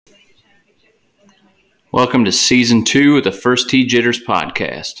Welcome to Season 2 of the First Tee Jitters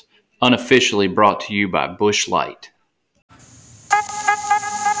podcast, unofficially brought to you by Busch Light.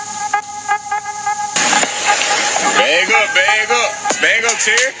 Bag up,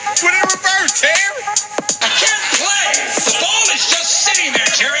 Terry. Put it in reverse, Terry. I can't play. The ball is just sitting there,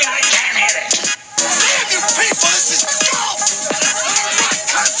 Terry, and I can't hit it. Damn you people, this is golf. Not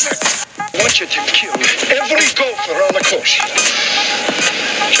country. I want you to kill every golfer on the course.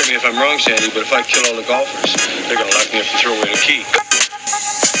 Correct me if I'm wrong, Sandy, but if I kill all the golfers, they're going to lock me up and throw away the key.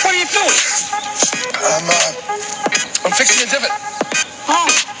 What are you doing? I'm fixing a divot. Oh.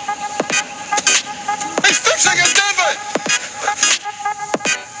 He's fixing a divot.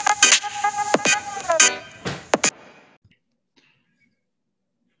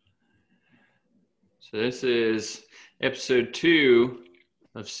 So this is episode 2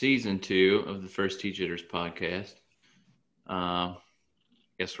 of Season 2 of the First Tee Jitters podcast.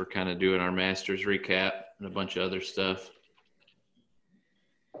 Guess we're kind of doing our Masters recap and a bunch of other stuff.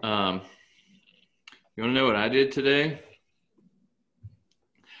 You want to know what I did today?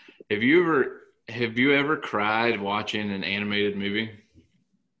 Have you ever cried watching an animated movie?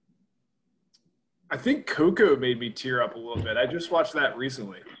 I think Coco made me tear up a little bit. I just watched that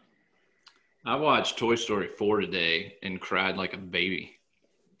recently. I watched Toy Story 4 today and cried like a baby.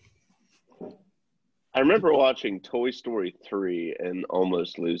 I remember watching Toy Story 3 and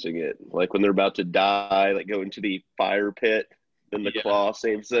almost losing it. Like when they're about to die, like go into the fire pit, then the claw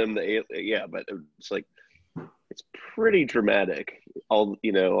saves them. But it's like, it's pretty dramatic. All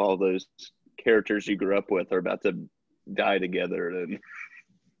those characters you grew up with are about to die together. And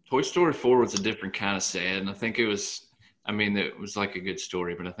Toy Story 4 was a different kind of sad, and I think it was like a good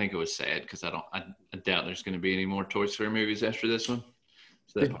story, but I think it was sad because I doubt there's going to be any more Toy Story movies after this one.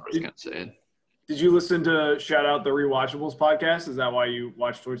 So that part was kind of sad. Did you listen to Shout Out the Rewatchables podcast? Is that why you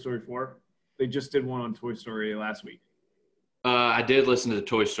watched Toy Story 4? They just did one on Toy Story last week. I did listen to the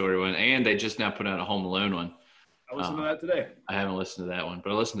Toy Story one, and they just now put out a Home Alone one. I listened to that today. I haven't listened to that one,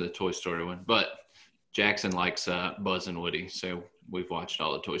 but I listened to the Toy Story one. But Jackson likes Buzz and Woody, so we've watched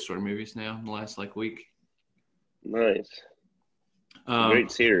all the Toy Story movies now in the last week. Nice. Great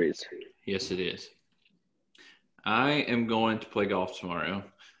series. Yes, it is. I am going to play golf tomorrow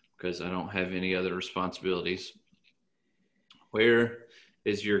because I don't have any other responsibilities. Where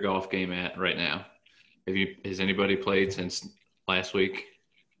is your golf game at right now? Has anybody played since last week?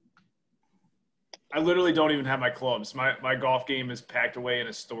 I literally don't even have my clubs. My golf game is packed away in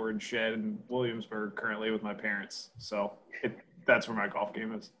a storage shed in Williamsburg currently with my parents. So that's where my golf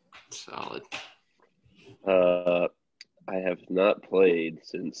game is. Solid. I have not played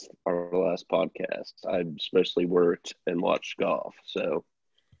since our last podcast. I've especially worked and watched golf, so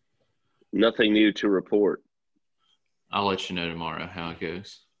nothing new to report. I'll let you know tomorrow how it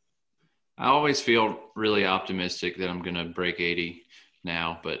goes. I always feel really optimistic that I'm going to break 80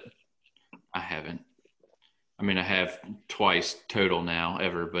 now, but I haven't. I mean, I have twice total now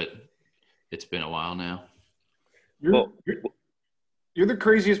ever, but it's been a while now. You're the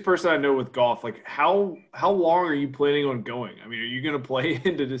craziest person I know with golf. Like, how long are you planning on going? I mean, are you going to play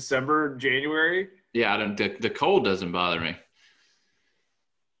into December, January? Yeah, the cold doesn't bother me.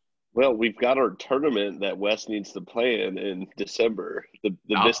 Well, we've got our tournament that Wes needs to play in December, the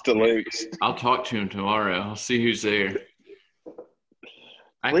Vista Links. I'll talk to him tomorrow. I'll see who's there.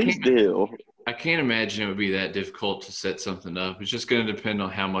 Please do. I can't imagine it would be that difficult to set something up. It's just going to depend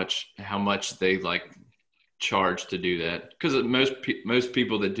on how much they charge to do that. Because most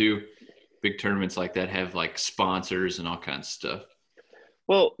people that do big tournaments like that have sponsors and all kinds of stuff.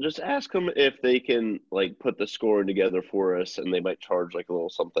 Well, just ask them if they can put the scoring together for us, and they might charge a little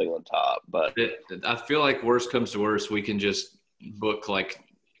something on top. But I feel like worst comes to worst, we can just book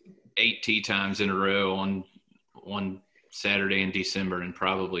 8 tee times in a row on one Saturday in December and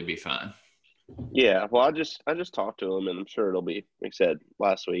probably be fine. Yeah, well, I just talked to them, and I'm sure it'll be, like I said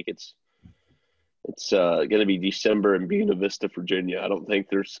last week. It's going to be December in Buena Vista, Virginia. I don't think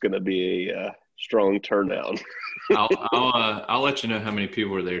there's going to be a strong turnout. I'll let you know how many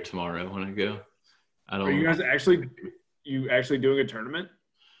people are there tomorrow when I go. Are you guys actually doing a tournament?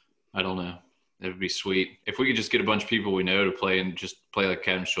 I don't know. It would be sweet if we could just get a bunch of people we know to play and just play like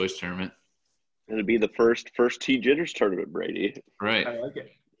Captain's Choice tournament. It'd be the first Tee Jitters tournament, Brady. Right. I like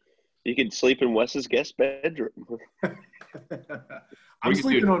it. You could sleep in Wes's guest bedroom. I'm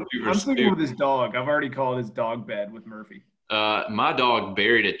sleeping with his dog. I've already called his dog bed with Murphy. My dog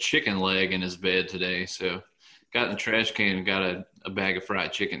buried a chicken leg in his bed today, so got in the trash can and got a bag of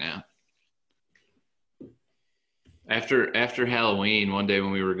fried chicken out. After Halloween, one day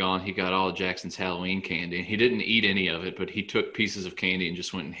when we were gone, he got all of Jackson's Halloween candy. He didn't eat any of it, but he took pieces of candy and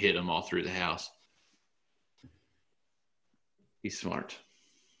just went and hid them all through the house. He's smart.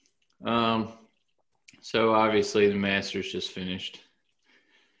 So obviously the Masters just finished.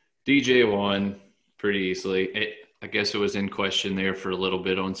 DJ won pretty easily. I guess it was in question there for a little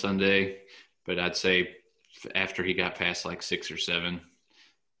bit on Sunday, but I'd say after he got past like 6 or 7,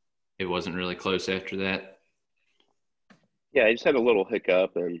 it wasn't really close after that. Yeah, he just had a little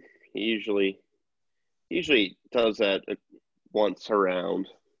hiccup, and he usually does that once around.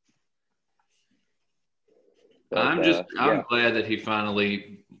 But, I'm glad that he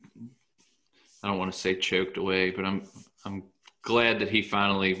finally, I don't want to say choked away, but I'm glad that he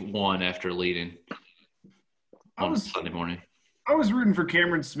finally won after leading on Sunday morning. I was rooting for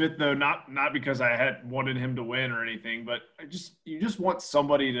Cameron Smith though, not because I had wanted him to win or anything, but you just want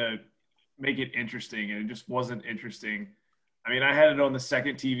somebody to make it interesting, and it just wasn't interesting. I mean, I had it on the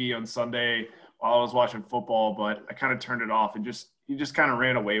second TV on Sunday while I was watching football, but I kind of turned it off and he just kind of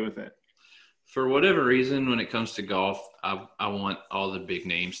ran away with it. For whatever reason, when it comes to golf, I want all the big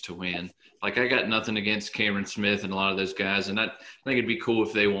names to win. Like, I got nothing against Cameron Smith and a lot of those guys, and I think it'd be cool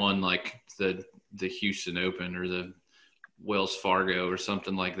if they won like the Houston Open or the Wells Fargo or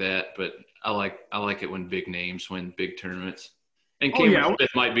something like that. But I like it when big names win big tournaments. And Cameron Smith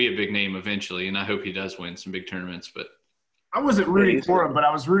might be a big name eventually, and I hope he does win some big tournaments. But I wasn't rooting for him, but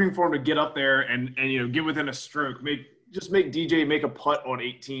I was rooting for him to get up there and get within a stroke. Make DJ make a putt on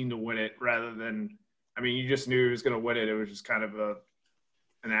 18 to win it rather than – I mean, you just knew he was going to win it. It was just kind of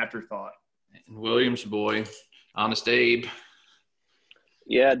an afterthought. And Williams' boy, Honest Abe.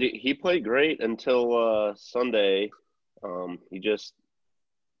 Yeah, he played great until Sunday. He just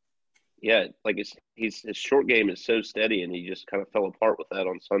 – yeah, like his short game is so steady, and he just kind of fell apart with that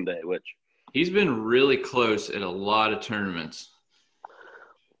on Sunday, which – he's been really close at a lot of tournaments.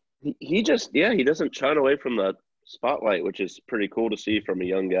 He doesn't shine away from the spotlight, which is pretty cool to see from a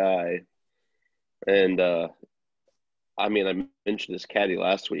young guy. And I mean, I mentioned his caddy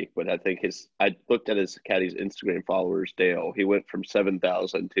last week, but I think I looked at his caddy's Instagram followers, Dale. He went from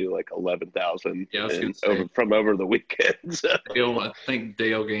 7,000 to like 11,000 over the weekend. So. I think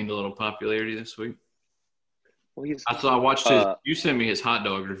Dale gained a little popularity this week. Well, I watched you sent me his hot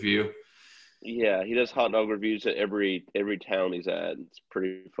dog review. Yeah, he does hot dog reviews at every town he's at. It's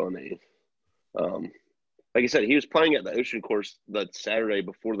pretty funny. Like I said, he was playing at the Ocean Course that Saturday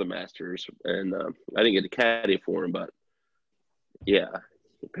before the Masters, and I didn't get a caddy for him, but yeah,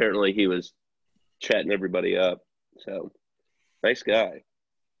 apparently he was chatting everybody up. So, nice guy.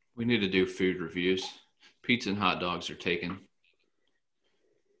 We need to do food reviews. Pizza and hot dogs are taken.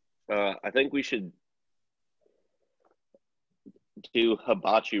 I think we should do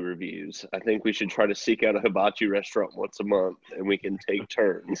hibachi reviews. I think we should try to seek out a hibachi restaurant once a month, and we can take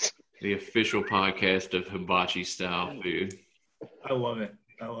turns. The official podcast of hibachi style food. I love it.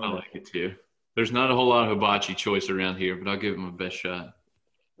 I like it too. There's not a whole lot of hibachi choice around here, but I'll give them a best shot.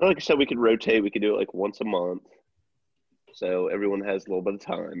 Like I said, we could rotate. We could do it like once a month, so everyone has a little bit of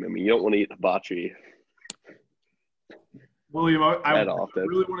time. I mean, you don't want to eat hibachi. William, I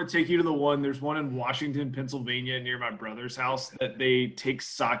really want to take you to the one. There's one in Washington, Pennsylvania, near my brother's house that they take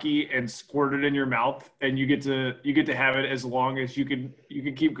sake and squirt it in your mouth, and you get to have it as long as you can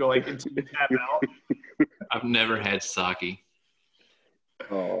keep going until you tap out. I've never had sake.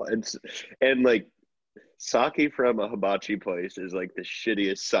 Oh, and like sake from a hibachi place is like the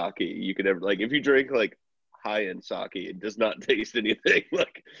shittiest sake you could ever, like, if you drink like high-end sake, it does not taste anything.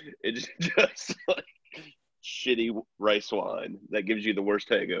 Like, it's just like shitty rice wine that gives you the worst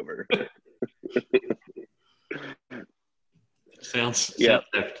hangover. Sounds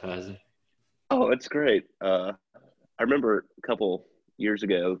appetizing. Oh, it's great. I remember a couple years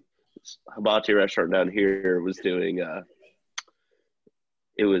ago, this hibachi restaurant down here was doing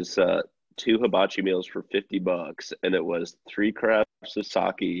it was 2 hibachi meals for $50, and it was 3 crafts of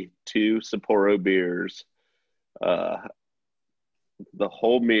sake, 2 Sapporo beers, the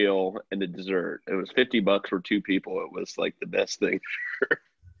whole meal, and the dessert. It was $50 for 2 people. It was like the best thing.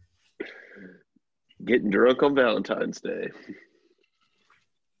 Getting drunk on Valentine's Day.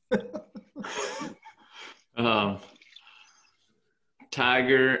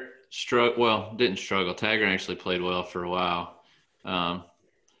 Tiger didn't struggle. Tiger actually played well for a while.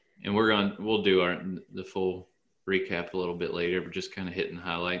 And we'll do the full recap a little bit later, but just kind of hitting the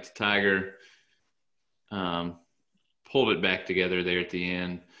highlights. Tiger pulled it back together there at the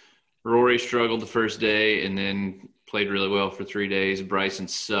end. Rory struggled the first day and then played really well for 3 days. Bryson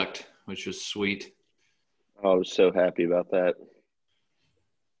sucked, which was sweet. I was so happy about that.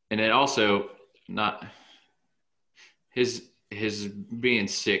 And it also His being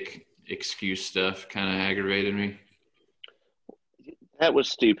sick excuse stuff kind of aggravated me. That was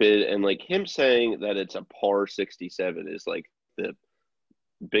stupid. And like him saying that it's a par 67 is like the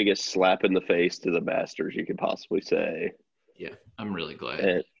biggest slap in the face to the Masters you could possibly say. Yeah, I'm really glad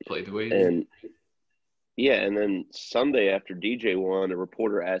he played the way he did. And yeah, and then Sunday after DJ won, a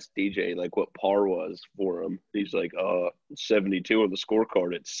reporter asked DJ like what par was for him. He's like, 72 on the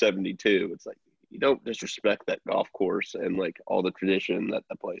scorecard. It's 72. It's like, you don't disrespect that golf course and like all the tradition that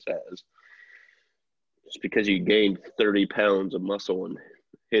the place has. Just because you gained 30 pounds of muscle and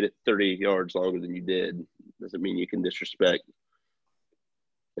hit it 30 yards longer than you did doesn't mean you can disrespect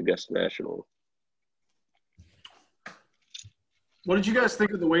Augusta National. What did you guys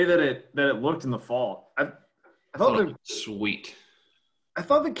think of the way that it looked in the fall? I thought it was sweet. I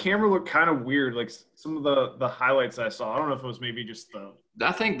thought the camera looked kind of weird, like some of the highlights I saw. I don't know if it was maybe just the.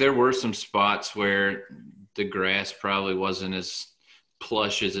 I think there were some spots where the grass probably wasn't as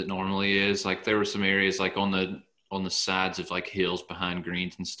plush as it normally is. Like there were some areas like on the sides of like hills behind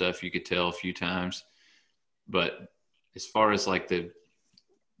greens and stuff you could tell a few times. But as far as like the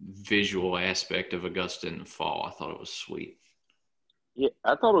visual aspect of Augusta in the fall, I thought it was sweet. Yeah,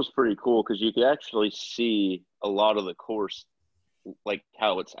 I thought it was pretty cool because you could actually see a lot of the course, like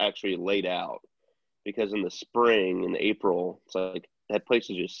how it's actually laid out. Because in the spring, in April, it's like that place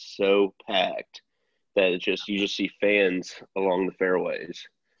is just so packed that it's just you just see fans along the fairways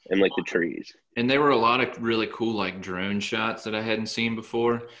and like the trees. And there were a lot of really cool like drone shots that I hadn't seen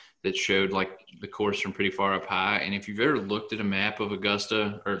before that showed like the course from pretty far up high. And if you've ever looked at a map of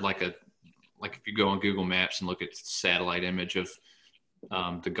Augusta or like if you go on Google Maps and look at the satellite image of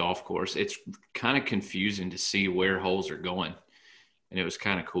the golf course, it's kind of confusing to see where holes are going. And it was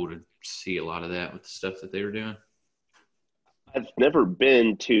kind of cool to see a lot of that with the stuff that they were doing. I've never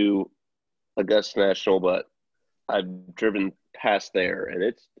been to Augusta National, but I've driven past there,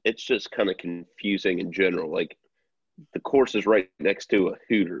 and it's just kind of confusing in general. Like the course is right next to a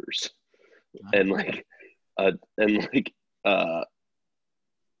Hooters, and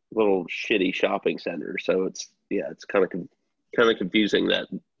little shitty shopping center. So it's kind of confusing that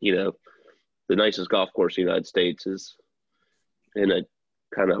the nicest golf course in the United States is in a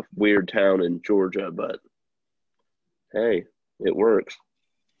kind of weird town in Georgia, but hey, it works.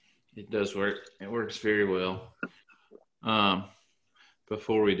 It does work. It works very well.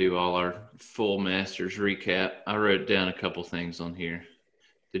 Before we do all our full Masters recap, I wrote down a couple things on here.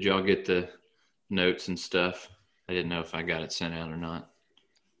 Did y'all get the notes and stuff? I didn't know if I got it sent out or not.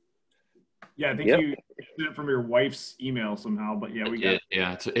 Yeah, I think you sent it from your wife's email somehow, but yeah, we got it.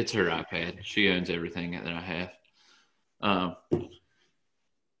 Yeah, it's her iPad. She owns everything that I have.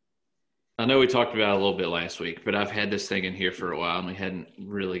 I know we talked about it a little bit last week, but I've had this thing in here for a while and we hadn't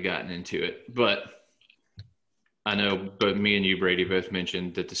really gotten into it. But I know both me and you, Brady, both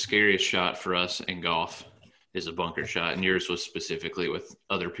mentioned that the scariest shot for us in golf is a bunker shot, and yours was specifically with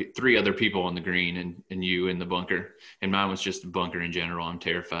three other people on the green and you in the bunker, and mine was just the bunker in general. I'm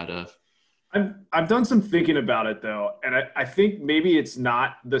terrified of. I've done some thinking about it though, and I think maybe it's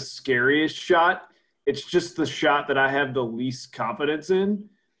not the scariest shot. It's just the shot that I have the least confidence in.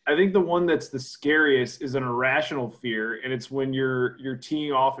 I think the one that's the scariest is an irrational fear, and it's when you're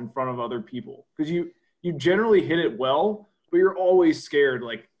teeing off in front of other people, because you generally hit it well, but you're always scared.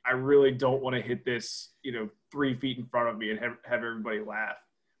 Like, I really don't want to hit this, 3 feet in front of me and have everybody laugh.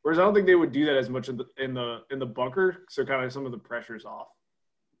 Whereas I don't think they would do that as much in the bunker, so kind of some of the pressure's off.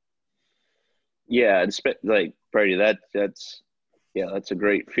 Yeah, and like Brady, that's a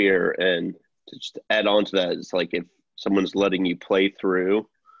great fear. And to just add on to that, it's like if someone's letting you play through,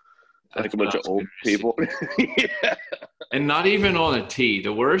 like a bunch of old people. Yeah. And not even on a tee.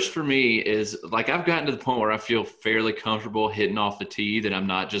 The worst for me is, like, I've gotten to the point where I feel fairly comfortable hitting off the tee that I'm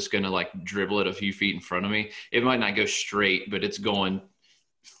not just going to, like, dribble it a few feet in front of me. It might not go straight, but it's going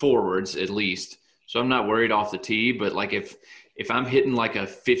forwards at least. So I'm not worried off the tee. But, like, if I'm hitting, like, a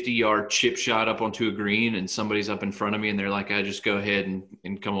 50-yard chip shot up onto a green and somebody's up in front of me and they're like, I just go ahead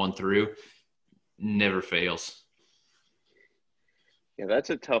and come on through, never fails. Yeah, that's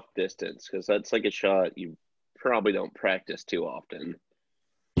a tough distance because that's like a shot you probably don't practice too often.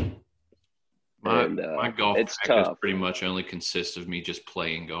 My golf it's practice tough. Pretty much only consists of me just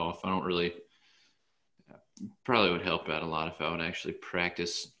playing golf. I don't really – probably would help out a lot if I would actually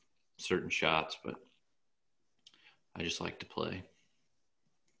practice certain shots, but I just like to play.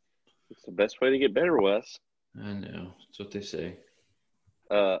 It's the best way to get better, Wes. I know. That's what they say.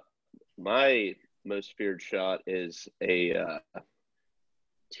 My most feared shot is a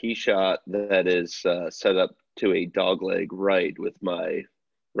tee shot that is set up to a dogleg right with my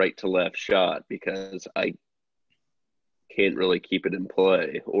right to left shot, because I can't really keep it in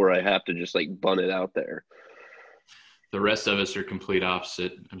play, or I have to just like bunt it out there. The rest of us are complete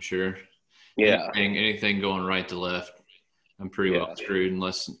opposite, I'm sure. Yeah. Anything going right to left, I'm pretty well Yeah. screwed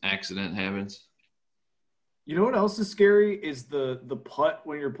unless an accident happens. You know what else is scary is the putt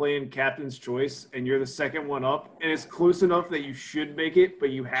when you're playing captain's choice and you're the second one up and it's close enough that you should make it,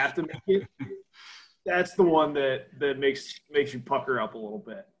 but you have to make it. That's the one that makes you pucker up a little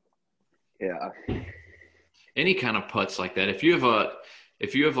bit. Yeah. Any kind of putts like that. If you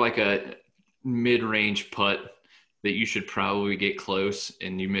have like a mid-range putt that you should probably get close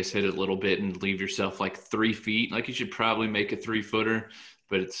and you miss hit it a little bit and leave yourself like 3 feet, like you should probably make a 3-footer,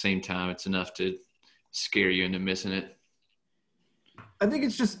 but at the same time, it's enough to scare you into missing it. I think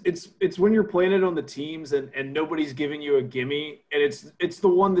it's just it's when you're playing it on the teams and nobody's giving you a gimme, and it's the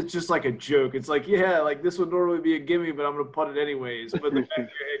one that's just like a joke. It's like, yeah, like this would normally be a gimme, but I'm gonna putt it anyways. But in the back of your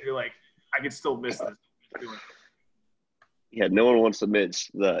head, you're like, I can still miss this. Yeah, no one wants to miss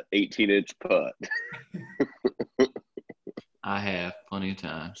the 18-inch putt. I have plenty of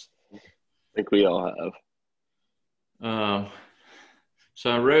times. I think we all have. So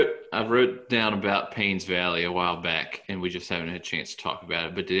I wrote down about Paynes Valley a while back, and we just haven't had a chance to talk about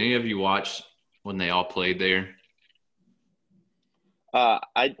it. But did any of you watch when they all played there?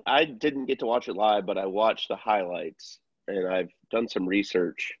 I didn't get to watch it live, but I watched the highlights, and I've done some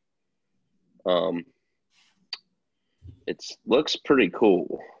research. It looks pretty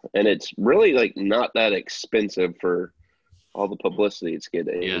cool, and it's really like not that expensive for all the publicity it's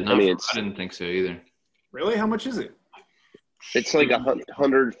getting. Yeah, I didn't think so either. Really? How much is it? It's like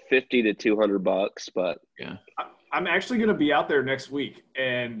 $150 to $200, but yeah, I'm actually going to be out there next week,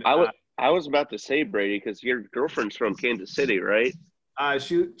 and I was about to say, Brady, because your girlfriend's from Kansas City, right?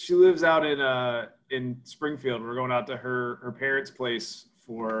 she lives out in Springfield. We're going out to her parents' place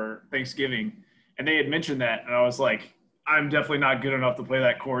for Thanksgiving, and they had mentioned that, and I was like, I'm definitely not good enough to play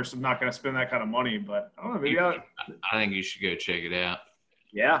that course. I'm not going to spend that kind of money, but I don't know. Maybe I think you should go check it out.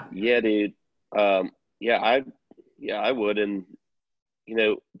 Yeah. Yeah, dude. I would. And,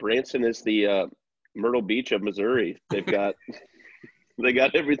 Branson is the Myrtle Beach of Missouri. They got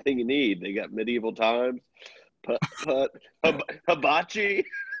everything you need. They got medieval times, hibachi.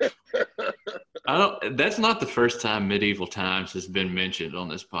 That's not the first time medieval times has been mentioned on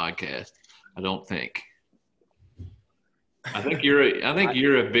this podcast. I don't think. I think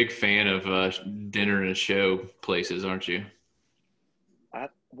you're a big fan of dinner and show places, aren't you?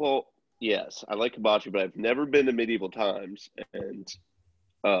 Well, yes, I like hibachi, but I've never been to medieval times. And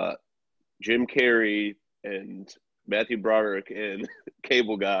Jim Carrey and Matthew Broderick and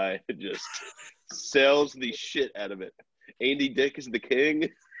Cable Guy just sells the shit out of it. Andy Dick is the king.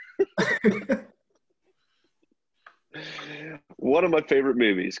 One of my favorite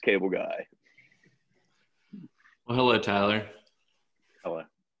movies, Cable Guy. Well, hello, Tyler. Hello.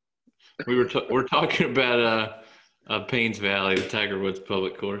 We're talking about Paynes Valley, the Tiger Woods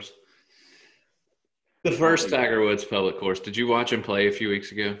public course. The first Tiger Woods public course. Did you watch him play a few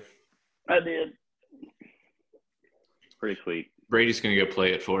weeks ago? I did. Pretty sweet. Brady's going to go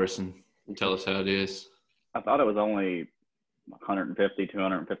play it for us and tell us how it is. I thought it was only $150,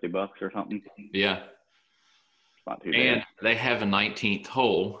 $250 or something. Yeah. It's not too bad. And they have a 19th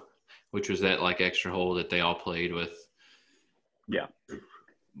hole, which was that like extra hole that they all played with. Yeah.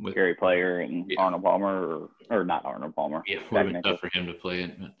 With Gary Player and yeah. Arnold Palmer, or not Arnold Palmer. Yeah, it would have been tough for him to play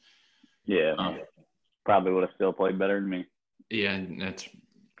it. But, yeah. Probably would have still played better than me. Yeah, that's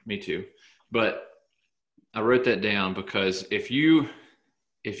me too. But I wrote that down because if you're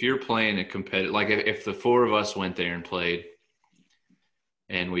playing a competitive, like if the four of us went there and played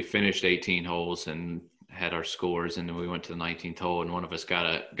and we finished 18 holes and had our scores and then we went to the 19th hole and one of us got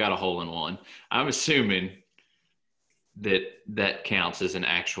a hole in one, I'm assuming that counts as an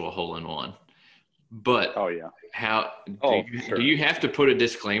actual hole in one. But oh yeah, do you have to put a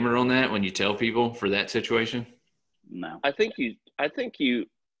disclaimer on that when you tell people for that situation? No, I think you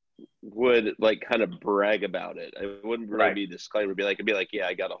would like kind of brag about it. It wouldn't really be a disclaimer. It'd be like, yeah,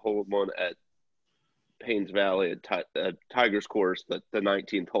 I got a hole in one at Paynes Valley at Tigers course, the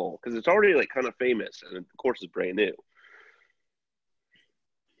 19th hole, because it's already like kind of famous and the course is brand new.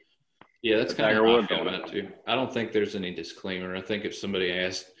 Yeah, that's kind of how I feel about it too. I don't think there's any disclaimer. I think if somebody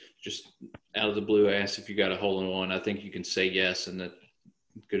asked, just out of the blue, asked if you got a hole in one, I think you can say yes, and that's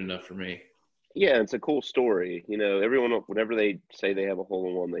good enough for me. Yeah, it's a cool story. Everyone, whenever they say they have a hole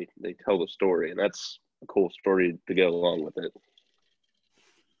in one, they tell the story, and that's a cool story to go along with it.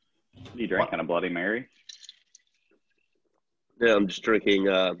 You drinking a Bloody Mary? Yeah, I'm just drinking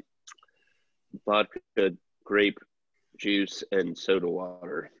vodka, grape juice, and soda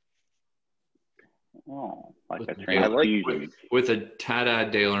water. Oh, like With a a transfusion. with a tie-dye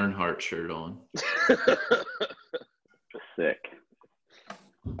Dale Earnhardt shirt on. Sick.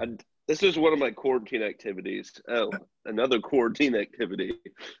 This is one of my quarantine activities. Oh, another quarantine activity.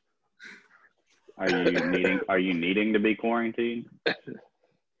 Are you needing to be quarantined?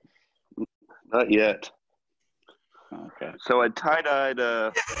 Not yet. Okay. So I tie-dyed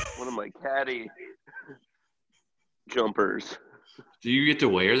one of my caddy jumpers. Do you get to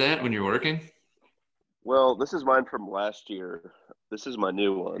wear that when you're working? Well, this is mine from last year. This is my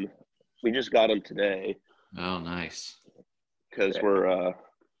new one. We just got them today Oh, nice. because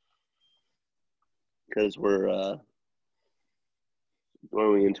we're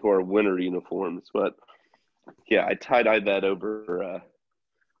going into our winter uniforms. But yeah, I tie-dyed that over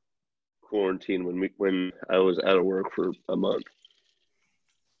quarantine when I was out of work for a month.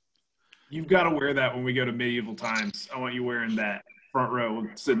 You've got to wear that when we go to medieval times. I want you wearing that front row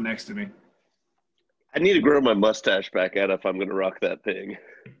sitting next to me. I need to grow my mustache back out if I'm going to rock that thing.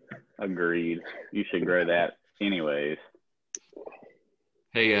 Agreed. You should grow that anyways.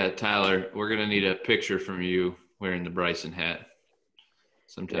 Hey, Tyler, we're going to need a picture from you wearing the Bryson hat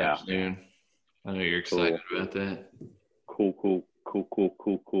sometime soon. I know you're excited about that. Cool.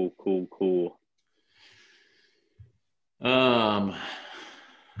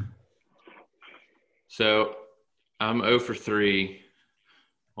 So I'm 0 for 3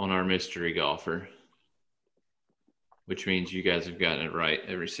 on our mystery golfer, which means you guys have gotten it right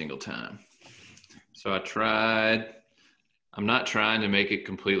every single time. So I'm not trying to make it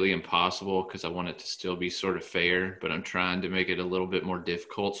completely impossible because I want it to still be sort of fair, but I'm trying to make it a little bit more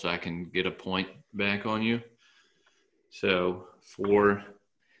difficult so I can get a point back on you. So for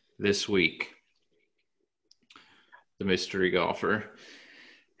this week, the mystery golfer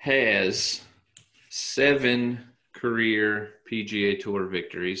has 7 career PGA Tour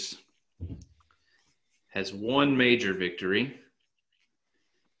victories, has 1 major victory,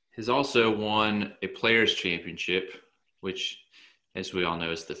 has also won a Players' Championship, which, as we all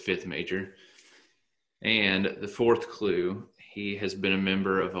know, is the 5th major. And the 4th clue, he has been a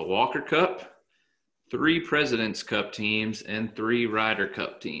member of a Walker Cup, 3 President's Cup teams, and 3 Ryder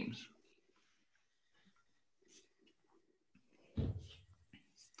Cup teams.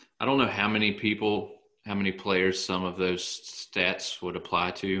 I don't know how many players some of those stats would apply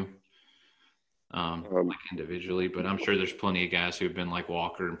to, like individually, but I'm sure there's plenty of guys who have been like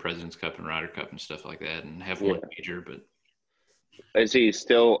Walker and President's Cup and Ryder Cup and stuff like that and have won major, but. Is he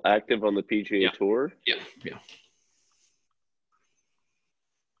still active on the PGA Tour? Yeah.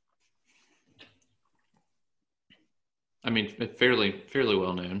 I mean, fairly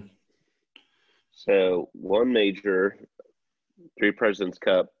well known. So 1 major, 3 President's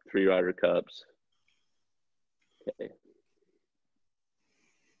Cup, 3 Ryder Cups. Okay.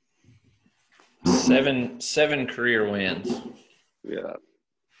 7 career wins. Yeah.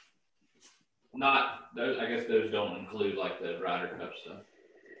 Not those. I guess those don't include like the Ryder Cup stuff.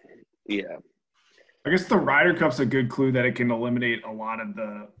 Yeah. I guess the Ryder Cup's a good clue that it can eliminate a lot of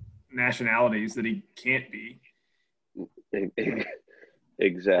the nationalities that he can't be.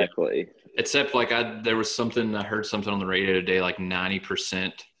 Exactly. Yeah. Except like I heard something on the radio today, like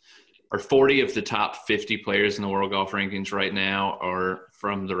 90% or 40 of the top 50 players in the world golf rankings right now are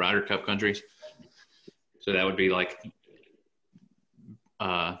from the Ryder Cup countries. So that would be like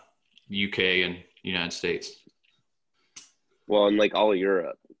UK and United States. Well, and like all of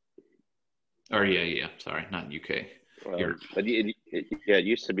Europe. Or yeah. Sorry, not UK. Europe. But it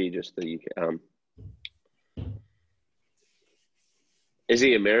used to be just the UK. Is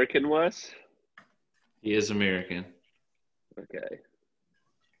he American, Wes? He is American. Okay.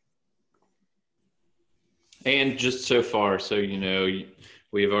 And just so far, so you know,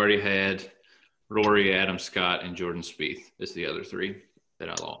 we've already had Rory, Adam Scott, and Jordan Spieth as the other 3 that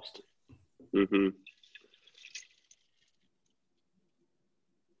I lost. Mm-hmm.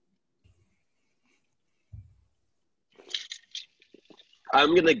 I'm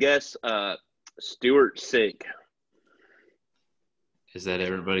going to guess Stuart Sink. Is that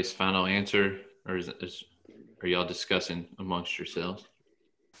everybody's final answer, or are y'all discussing amongst yourselves?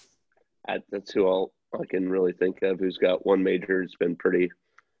 That's who I can really think of who's got 1 major. It's been pretty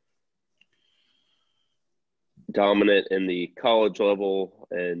dominant in the college level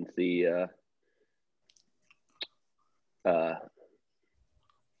and the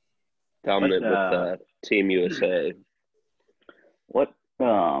dominant with Team USA. What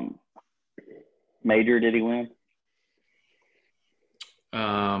major did he win?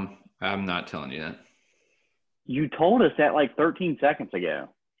 I'm not telling you that. You told us that like 13 seconds ago.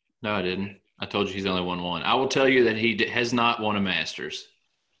 No, I didn't. I told you he's only won 1. I will tell you that he has not won a Masters.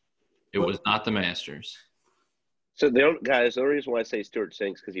 It was not the Masters. So the only reason why I say Stuart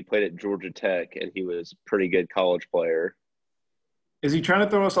Sinks because he played at Georgia Tech and he was a pretty good college player. Is he trying to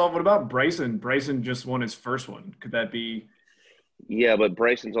throw us off? What about Bryson? Bryson just won his first one. Could that be? Yeah, but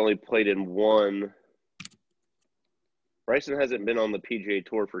Bryson's only played in one. Bryson hasn't been on the PGA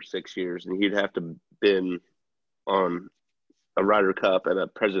Tour for 6 years, and he'd have to been on a Ryder Cup and a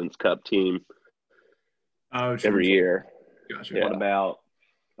President's Cup team every year. Gotcha. Yeah. What about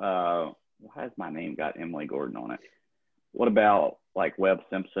why has my name got Emily Gordon on it? What about like Webb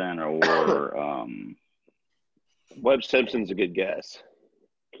Simpson or Webb Simpson's a good guess.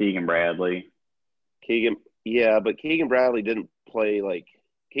 Keegan Bradley? Yeah, but Keegan Bradley didn't play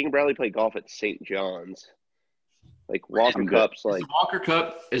Keegan Bradley played golf at St. John's. Like Walker Cup's like Walker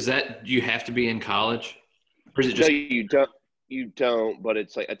Cup, is that you have to be in college? Or is it just no, you don't, but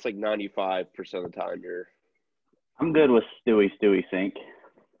it's like 95% of the time you're I'm good with Stewie Sink.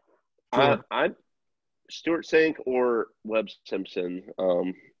 I'm Stuart Sink or Webb Simpson.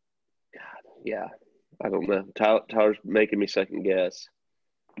 God, yeah. I don't know. Tyler's making me second guess.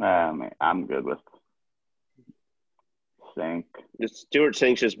 I'm good with Sink. Stuart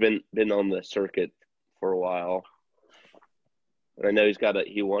Sink's just been on the circuit for a while. And I know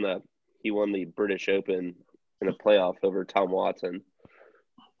he won the British Open in a playoff over Tom Watson.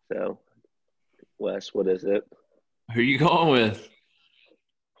 So, Wes, what is it? who are you going with?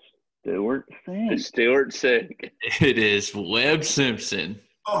 Stuart Sink. Stuart Sink. It is Webb Simpson.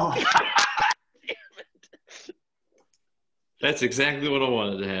 Oh, That's exactly what I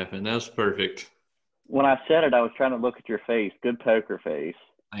wanted to happen. That was perfect. When I said it, I was trying to look at your face. Good poker face.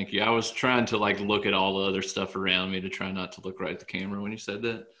 Thank you. I was trying to look at all the other stuff around me to try not to look right at the camera when you said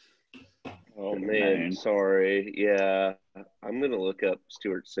that. Oh, man. Sorry. Yeah. I'm going to look up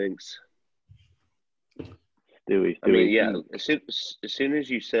Stuart Sink's. Stewie. I mean, yeah, as soon as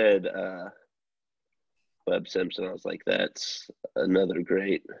you said Webb Simpson, I was like, that's another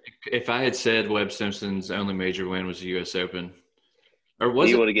great. If I had said Webb Simpson's only major win was the U.S. Open, or was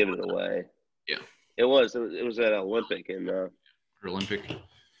you it? would have given it away. Yeah. It was at Olympic in Olympic.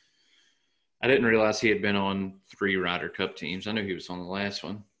 I didn't realize he had been on 3 Ryder Cup teams. I knew he was on the last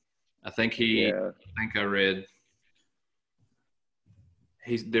one. I think I read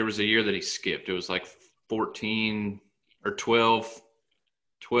there was a year that he skipped. It was like 14 or 12,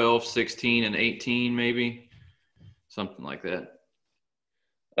 16, and 18 maybe. Something like that.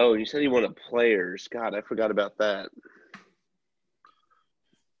 Oh, you said he won at Players. God, I forgot about that.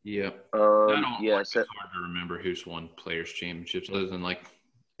 Yeah. Yes. It's hard to remember who's won Players Championships other than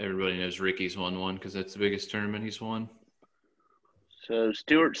everybody knows Ricky's won one because that's the biggest tournament he's won. So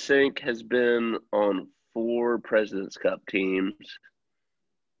Stuart Sink has been on 4 President's Cup teams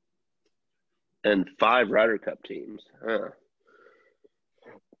and 5 Ryder Cup teams. Huh.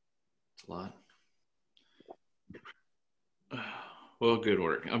 That's a lot. Well, good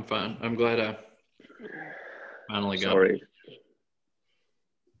work. I'm fine. I'm glad I finally got it.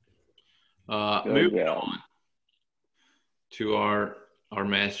 Moving on to our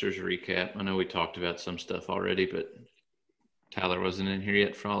Masters recap. I know we talked about some stuff already, but Tyler wasn't in here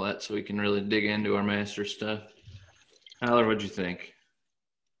yet for all that, so we can really dig into our Masters stuff. Tyler, what'd you think?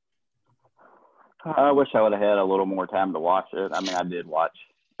 I wish I would have had a little more time to watch it. I mean, I did watch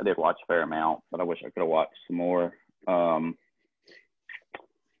a fair amount, but I wish I could have watched some more.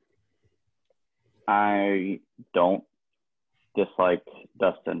 I don't dislike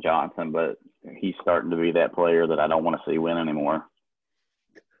Dustin Johnson, but he's starting to be that player that I don't want to see win anymore.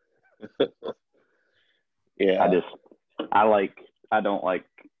 Yeah. I don't like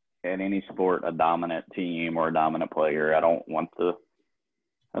in any sport a dominant team or a dominant player. I don't want the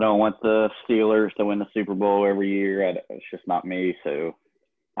Steelers to win the Super Bowl every year. It's just not me. So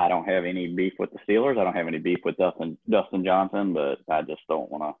I don't have any beef with the Steelers. I don't have any beef with Dustin Johnson, but I just don't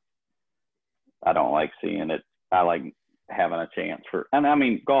want to. I don't like seeing it. I like having a chance for, and I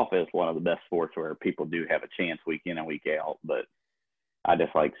mean, golf is one of the best sports where people do have a chance week in and week out, but I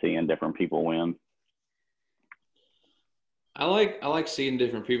just like seeing different people win. I like seeing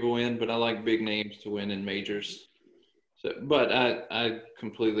different people win, but I like big names to win in majors. So, but I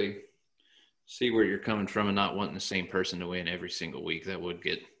completely see where you're coming from and not wanting the same person to win every single week. That would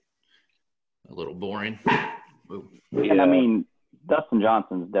get a little boring. Ooh. Yeah. And I mean, Dustin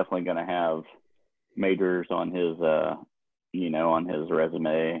Johnson's definitely going to have majors on his, on his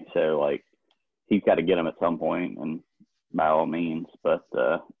resume. So he's got to get them at some point, and by all means. But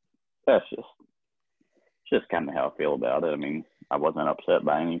that's just kind of how I feel about it. I mean, I wasn't upset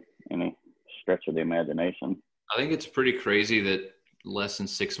by any stretch of the imagination. I think it's pretty crazy that less than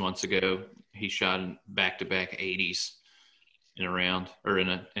 6 months ago he shot in back-to-back 80s, in a round or in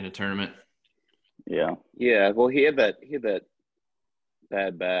a tournament. Yeah. Yeah, well, he had that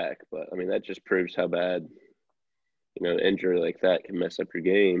bad back, but I mean that just proves how bad an injury like that can mess up your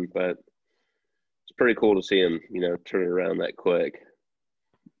game. But it's pretty cool to see him turn it around that quick.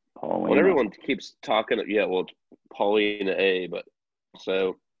 When everyone keeps talking, Paulina A, but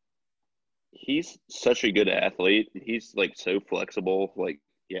so he's such a good athlete. He's like so flexible. Like,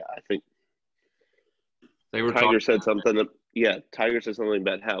 yeah, I think Tiger said something. Tiger said something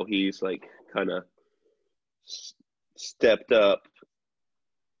about how he's like kind of stepped up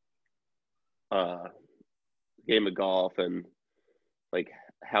game of golf, and like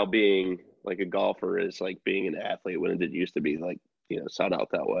how being like a golfer is like being an athlete when it did used to be like sought out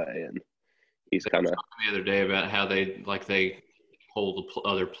that way. And he's kind of the other day about how they poll the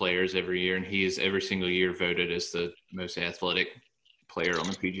other players every year, and he is every single year voted as the most athletic player on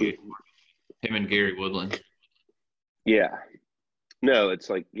the PGA Tour. Him and Gary Woodland. Yeah. No, it's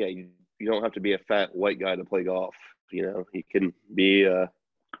like, you don't have to be a fat white guy to play golf. He can be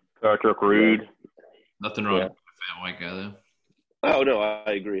Patrick Reed. Nothing wrong with a fat white guy, though. Oh, no,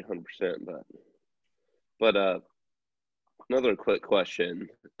 I agree 100%. But another quick question.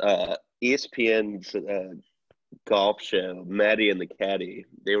 ESPN's golf show, Maddie and the Caddy,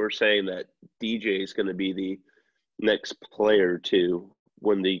 they were saying that DJ is going to be the next player to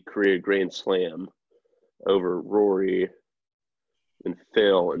win the career Grand Slam over Rory and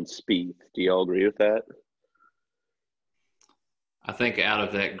Phil and Spieth. Do y'all agree with that? I think out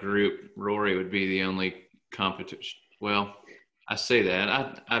of that group, Rory would be the only competition. Well, I say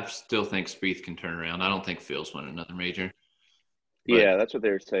that. I still think Spieth can turn around. I don't think Phil's won another major. Yeah, that's what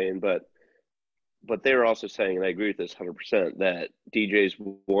they were saying. But they were also saying, and I agree with this 100%, that DJ's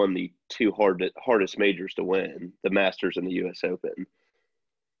won the two hardest majors to win, the Masters and the U.S. Open.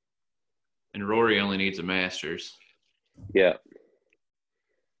 And Rory only needs a Masters. Yeah.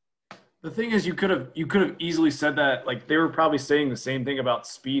 The thing is, you could have easily said that. Like, they were probably saying the same thing about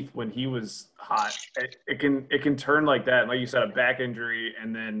Spieth when he was hot. It can turn like that. Like you said, a back injury,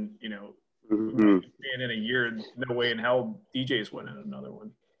 and then being in a year, no way in hell DJ's winning another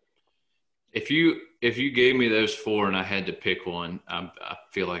one. If you gave me those four and I had to pick one, I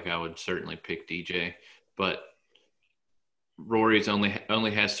feel like I would certainly pick DJ. But Rory's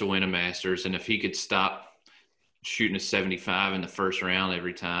only has to win a Masters, and if he could stop shooting a 75 in the first round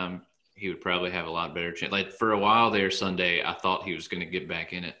every time, he would probably have a lot better chance. Like, for a while there Sunday, I thought he was going to get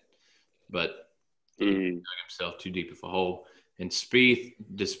back in it, but he dug himself too deep of a hole. And Spieth,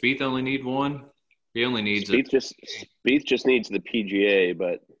 does Spieth only need one? He only needs Spieth just needs the PGA,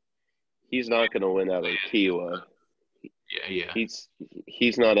 but he's not going to win out of Kiawah. Yeah.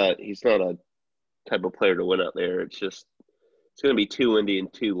 He's not a type of player to win out there. It's going to be too windy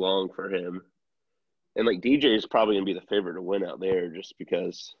and too long for him. And like DJ is probably going to be the favorite to win out there just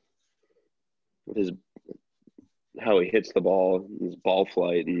because of how he hits the ball, his ball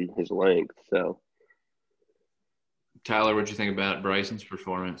flight, and his length. So, Tyler, what'd you think about Bryson's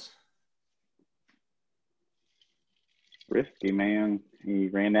performance? Risky, man. He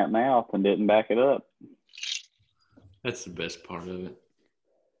ran that mouth and didn't back it up. That's the best part of it.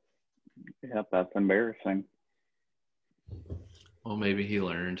 Yep, that's embarrassing. Well, maybe he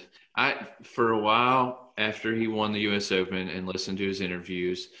learned. For a while after he won the U.S. Open and listened to his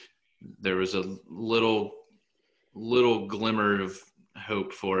interviews, there was a little glimmer of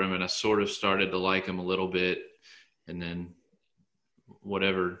hope for him, and I sort of started to like him a little bit. And then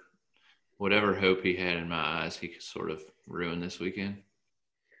whatever hope he had in my eyes, he could sort of ruin this weekend.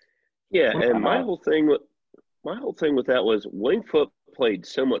 Yeah, and my whole thing with that was Winged Foot played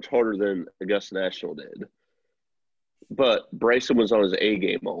so much harder than Augusta National did. But Bryson was on his A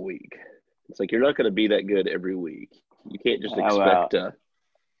game all week. It's like, you're not going to be that good every week. You can't just expect to.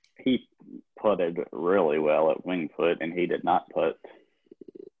 He putted really well at Winged Foot, and he did not put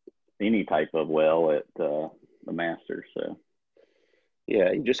any type of well at the Masters. So,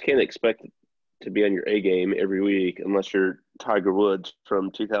 yeah, you just can't expect to be on your A game every week unless you're Tiger Woods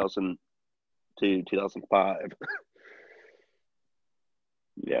from 2000 to 2005.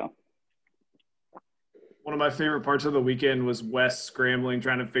 Yeah. One of my favorite parts of the weekend was Wes scrambling,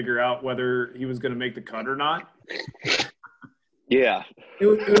 trying to figure out whether he was going to make the cut or not. Yeah. It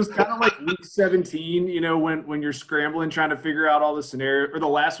was kind of like week 17, when you're scrambling, trying to figure out all the scenario, or the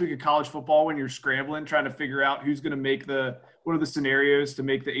last week of college football when you're scrambling, trying to figure out who's going to make what are the scenarios to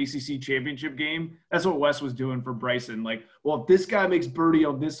make the ACC championship game? That's what Wes was doing for Bryson. Like, well, if this guy makes birdie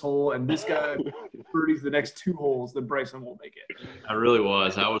on this hole and this guy birdies the next 2 holes, then Bryson won't make it. I really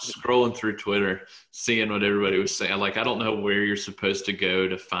was. I was scrolling through Twitter, seeing what everybody was saying. Like, I don't know where you're supposed to go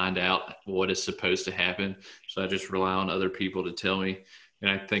to find out what is supposed to happen. So I just rely on other people to tell me.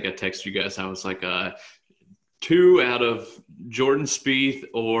 And I think I texted you guys. I was like, 2 out of Jordan Spieth,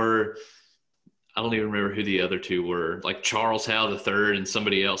 or I don't even remember who the other 2 were. Like Charles Howell the third and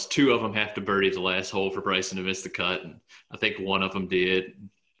somebody else. 2 of them have to birdie the last hole for Bryson to miss the cut. And I think one of them did.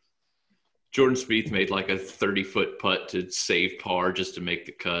 Jordan Spieth made like a 30-foot putt to save par just to make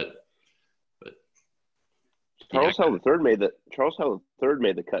the cut. But Charles Howell the third made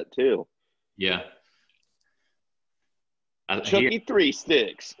the cut too. Yeah. Chuckie 3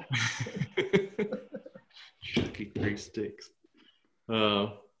 sticks. Chuckie 3 sticks.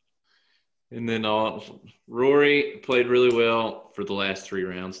 And then Rory played really well for the last 3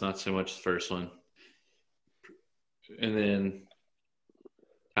 rounds, not so much the first one. And then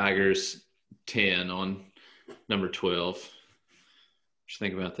Tiger's 10 on number 12. What you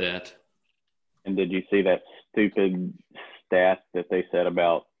think about that? And did you see that stupid stat that they said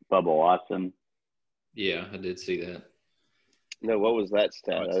about Bubba Watson? Yeah, I did see that. No, what was that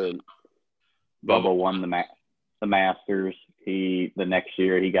stat? Bubba won the Masters. The next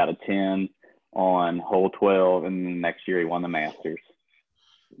year he got a 10 on hole 12, and the next year he won the Masters.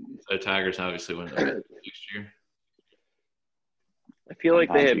 So Tiger's obviously winning the Masters next year. I feel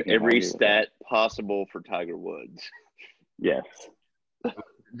like they have every stat possible for Tiger Woods. Yes.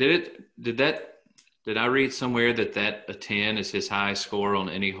 Did I read somewhere that a 10 is his highest score on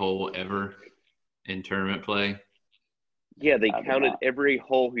any hole ever in tournament play? Yeah, they counted every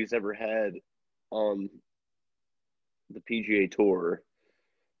hole he's ever had on the PGA Tour,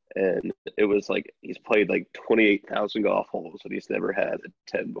 and it was like he's played like 28,000 golf holes, and he's never had a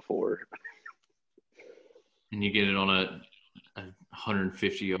 10 before. And you get it on a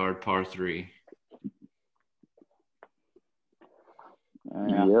 150-yard par 3.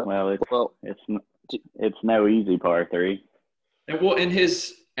 Yeah, well, it's no easy par 3. And well,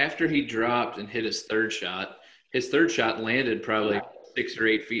 after he dropped and hit his third shot landed probably 6 or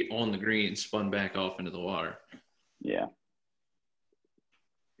 8 feet on the green and spun back off into the water. Yeah.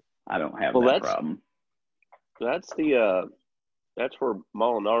 I don't have that problem. That's that's where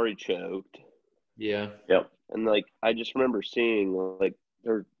Molinari choked. Yeah. Yep. And like I just remember seeing like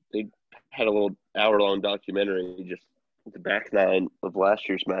they had a little hour-long documentary, just the back 9 of last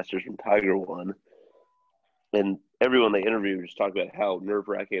year's Masters when Tiger won. And everyone they interviewed just talked about how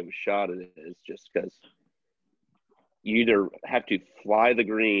nerve-wracking of a shot it is, just because you either have to fly the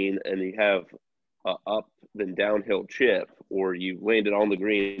green and you have a up then downhill chip, or you land it on the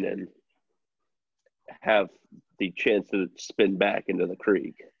green and have the chance to spin back into the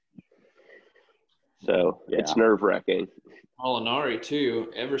creek. So it's nerve-wracking. Molinari,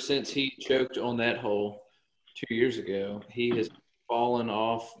 too, ever since he choked on that hole 2 years ago, he has fallen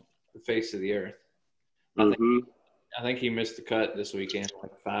off the face of the earth. I think he missed the cut this weekend,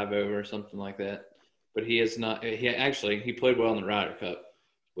 like 5 over or something like that. But he has not – he played well in the Ryder Cup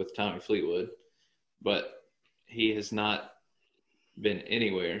with Tommy Fleetwood, but he has not been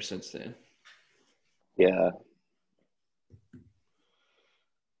anywhere since then. Yeah.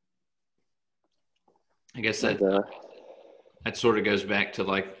 I guess that sort of goes back to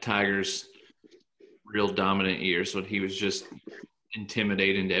like Tiger's real dominant years when he was just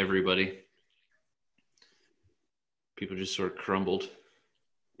intimidating to everybody. People just sort of crumbled.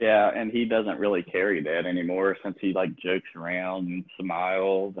 Yeah, and he doesn't really carry that anymore since he like jokes around and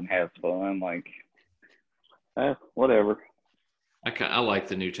smiles and has fun. Like, whatever. I like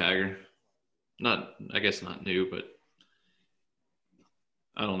the new Tiger. I guess not new, but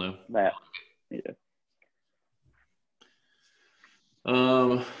I don't know. That, yeah.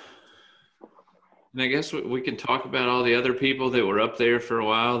 And I guess we can talk about all the other people that were up there for a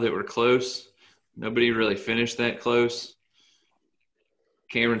while that were close. Nobody really finished that close.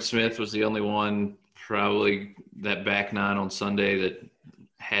 Cameron Smith was the only one, probably that back 9 on Sunday, that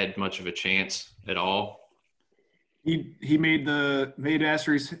had much of a chance at all. He made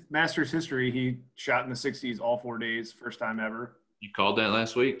Masters history. He shot in the 60s all 4 days, first time ever. You called that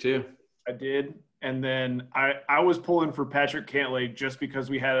last week too. I did. And then I was pulling for Patrick Cantlay just because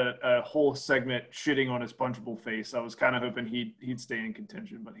we had a whole segment shitting on his punchable face. I was kind of hoping he'd stay in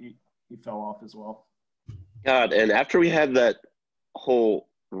contention, but he fell off as well. God, and after we had that whole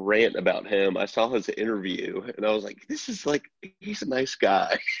rant about him, I saw his interview, and I was like, this is like, he's a nice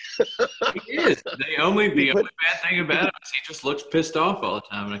guy. He is. The only bad thing about him is he just looks pissed off all the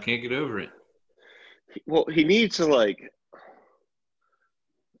time, and I can't get over it. Well, he needs to, like,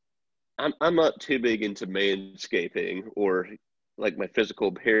 I'm not too big into manscaping or like my physical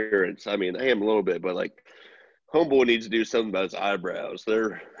appearance. I mean, I am a little bit, but like homeboy needs to do something about his eyebrows.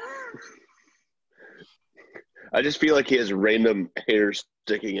 I just feel like he has random hair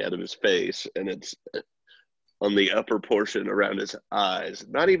sticking out of his face, and it's on the upper portion around his eyes.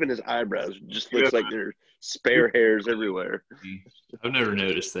 Not even his eyebrows. It just looks like there's spare hairs everywhere. I've never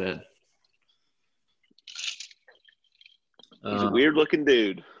noticed that. He's a weird-looking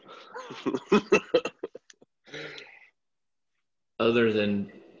dude. Other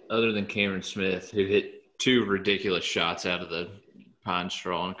than Cameron Smith, who hit 2 ridiculous shots out of the pine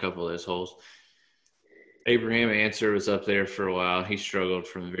straw in a couple of those holes, Abraham Answer was up there for a while. He struggled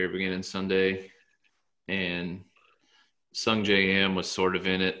from the very beginning Sunday. And Sung JM was sort of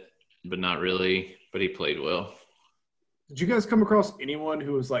in it, but not really. But he played well. Did you guys come across anyone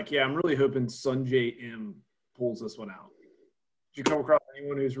who was like, yeah, I'm really hoping Sun JM pulls this one out? Did you come across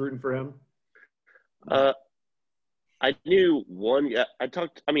anyone who's rooting for him? I knew one guy.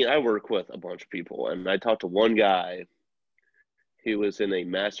 I work with a bunch of people, and I talked to one guy who was in a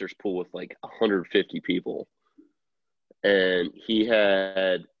master's pool with like 150 people. And he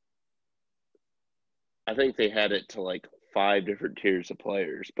had, I think they had it to like 5 different tiers of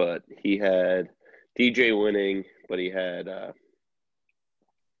players, but he had DJ winning, but he had, I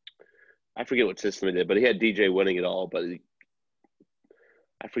forget what system he did, but he had DJ winning it all, but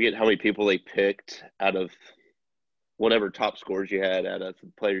I forget how many people they picked out of whatever top scores you had out of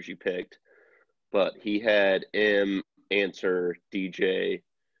the players you picked. But he had M, Answer, DJ,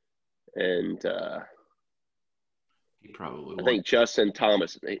 and he probably won. I think Justin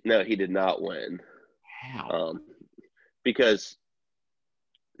Thomas. No, he did not win. How? Because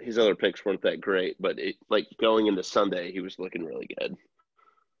his other picks weren't that great. But going into Sunday, he was looking really good.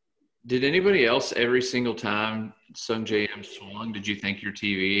 Did anybody else every single time Sung JM swung, did you think your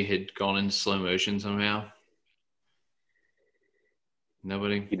TV had gone into slow motion somehow?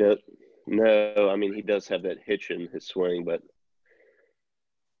 Nobody? He does. No, I mean, he does have that hitch in his swing, but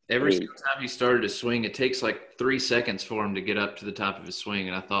every single time he started to swing, it takes like 3 seconds for him to get up to the top of his swing,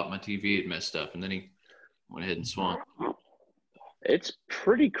 and I thought my TV had messed up, and then he went ahead and swung. It's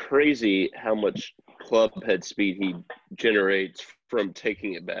pretty crazy how much club head speed he generates from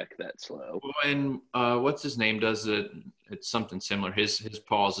taking it back that slow. Well, and what's his name does it? It's something similar. His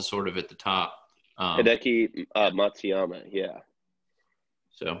pause is sort of at the top. Hideki Matsuyama, yeah.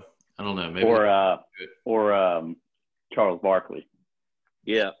 So I don't know. Maybe or Charles Barkley.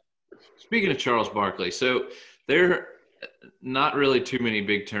 Yeah. Speaking of Charles Barkley, so there are not really too many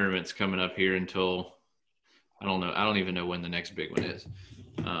big tournaments coming up here until I don't know. I don't even know when the next big one is.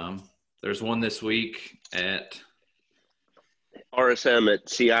 There's one this week at RSM at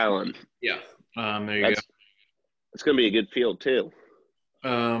Sea Island. Yeah. There you go. It's going to be a good field too.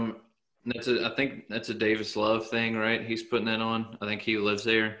 I think that's a Davis Love thing, right? He's putting that on. I think he lives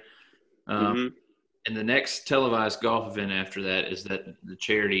there. And the next televised golf event after that is the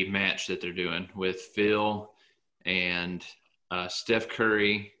charity match that they're doing with Phil and Steph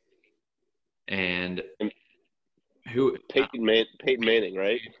Curry and who Peyton Manning,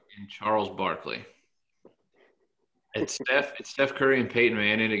 right? And Charles Barkley. It's Steph Curry and Peyton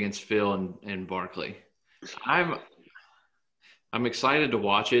Manning against Phil and Barkley. I'm excited to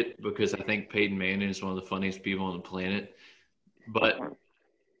watch it because I think Peyton Manning is one of the funniest people on the planet. But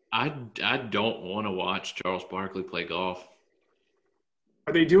I don't want to watch Charles Barkley play golf.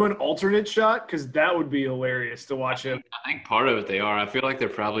 Are they doing alternate shot? Because that would be hilarious to watch him. I think part of it they are. I feel like they're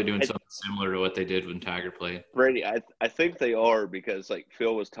probably doing something similar to what they did when Tiger played. Brady, I think they are because like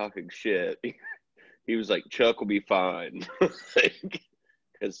Phil was talking shit. He was like, Chuck will be fine.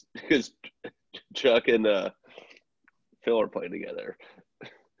 Because Chuck and Phil are playing together.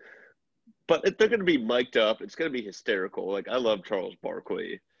 But they're going to be mic'd up. It's going to be hysterical. Like, I love Charles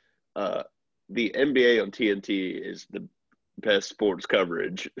Barkley. The NBA on TNT is the best sports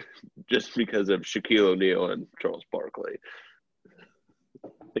coverage just because of Shaquille O'Neal and Charles Barkley.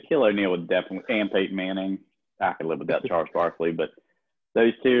 Shaquille O'Neal would definitely, and Peyton Manning. I could live without Charles Barkley, but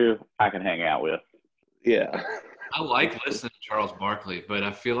those two I can hang out with. Yeah. I like listening to Charles Barkley, but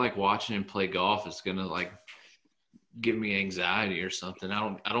I feel like watching him play golf is going to like give me anxiety or something.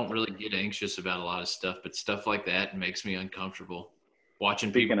 I don't really get anxious about a lot of stuff, but stuff like that makes me uncomfortable.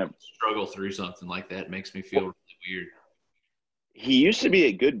 Watching people struggle through something like that makes me feel really weird. He used to be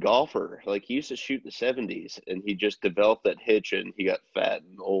a good golfer. Like, he used to shoot in the 70s, and he just developed that hitch, and he got fat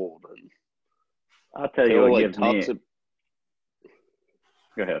and old. And I'll tell you what gives me –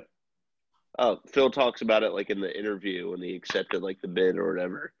 Go ahead. Phil talks about it, like, in the interview when he accepted, like, the bid or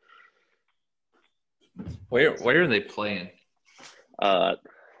whatever. Where are they playing?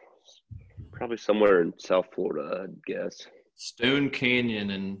 Probably somewhere in South Florida, I'd guess. Stone Canyon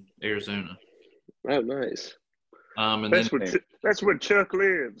in Arizona. Oh, nice. And That's where Chuck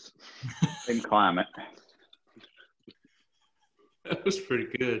lives. In climate. that was pretty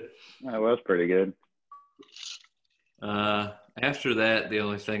good. That was pretty good. After that, the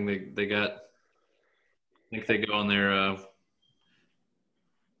only thing they got, I think they go on their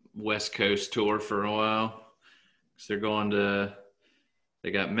West Coast tour for a while. So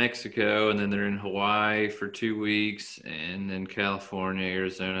they got Mexico, and then they're in Hawaii for 2 weeks, and then California,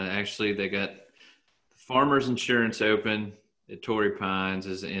 Arizona. Actually, they got the Farmers Insurance Open at Torrey Pines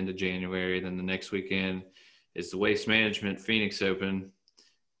is the end of January. Then the next weekend is the Waste Management Phoenix Open,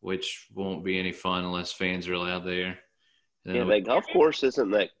 which won't be any fun unless fans are allowed there. Yeah, that golf course isn't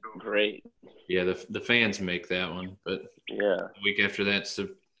that great. Yeah, the fans make that one. But yeah, the week after that's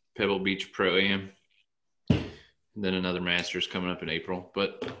the Pebble Beach Pro-Am. And then another Masters coming up in April.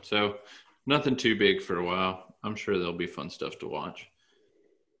 But so nothing too big for a while. I'm sure there'll be fun stuff to watch.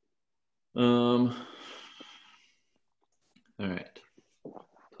 All right.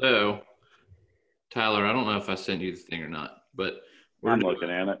 So, Tyler, I don't know if I sent you the thing or not, but I'm looking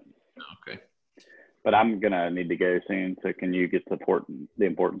at it. Okay. But I'm going to need to go soon, so can you get the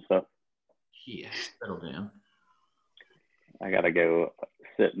important stuff? Yeah, settle down. I got to go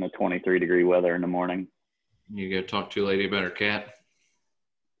sit in the 23-degree weather in the morning. You go talk to a lady about her cat?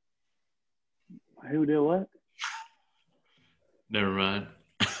 Who did what? Never mind.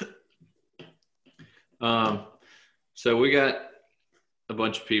 So we got a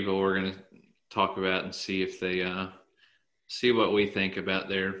bunch of people we're going to talk about and see if they see what we think about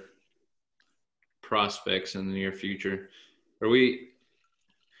their prospects in the near future. Are we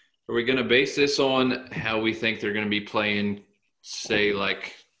going to base this on how we think they're going to be playing, say,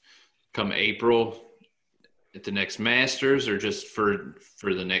 like come April at the next Masters, or just for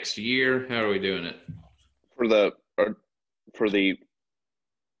the next year? How are we doing it?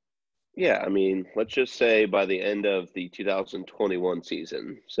 Yeah, I mean, let's just say by the end of the 2021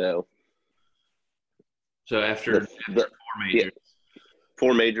 season. So after 4 majors. Yeah,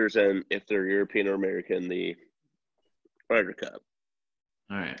 4 majors, and if they're European or American, the Ryder Cup.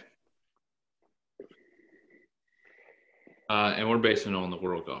 All right. And we're basing it on the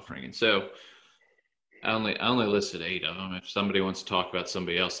World Golf Ranking. So I only listed 8 of them. If somebody wants to talk about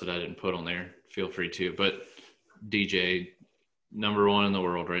somebody else that I didn't put on there, feel free to. But DJ, number 1 in the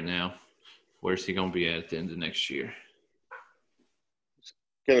world right now. Where's he going to be at the end of next year? It's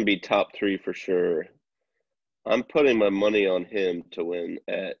going to be top 3 for sure. I'm putting my money on him to win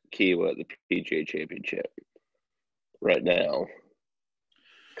at Kiawah at the PGA Championship right now.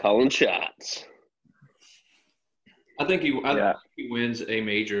 Calling shots. I think he wins a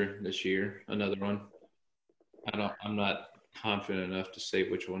major this year, another one. I'm not confident enough to say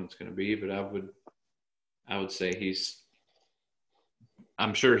which one it's going to be, but I would say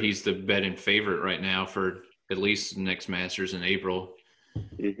I'm sure he's the betting favorite right now for at least the next Masters in April.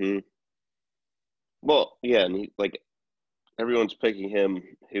 Mm-hmm. Well, yeah, and everyone's picking him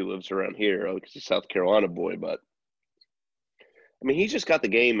who lives around here because he's a South Carolina boy, but I mean, he's just got the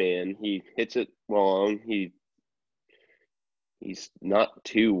game, man. He hits it long. He's not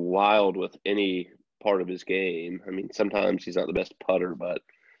too wild with any part of his game. I mean, sometimes he's not the best putter, but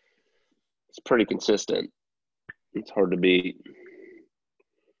it's pretty consistent. It's hard to beat.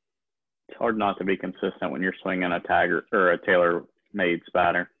 It's hard not to be consistent when you're swinging a Tiger or a tailor-made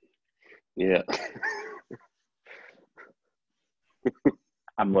spider. Yeah.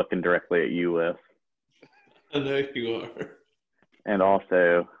 I'm looking directly at you, Wes. I know you are. And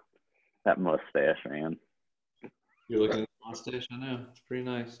also that mustache, man. You're looking at the mustache? I know. It's pretty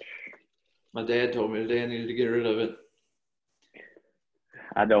nice. My dad told me today I needed to get rid of it.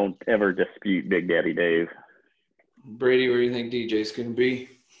 I don't ever dispute Big Daddy Dave. Brady, where do you think DJ's going to be?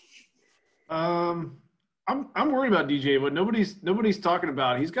 I'm worried about DJ, but nobody's talking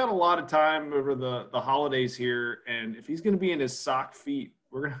about it. He's got a lot of time over the holidays here, and if he's going to be in his sock feet,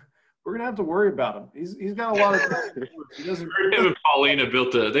 we're gonna have to worry about him. He's got a lot of time. He doesn't. Him and Paulina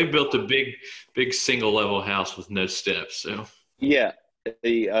built a big single level house with no steps. So yeah,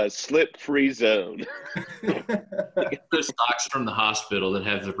 the slip-free zone. Those socks from the hospital that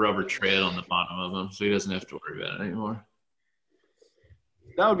have the rubber tread on the bottom of them, so he doesn't have to worry about it anymore.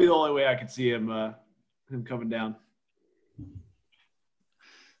 That would be the only way I could see him coming down.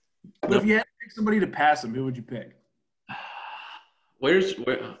 But if you had to pick somebody to pass him, who would you pick? Where?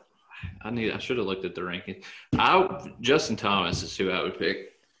 I should have looked at the rankings. Justin Thomas is who I would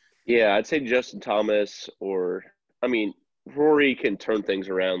pick. Yeah, I'd say Justin Thomas, or I mean, Rory can turn things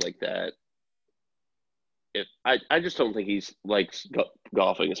around like that. I just don't think he's likes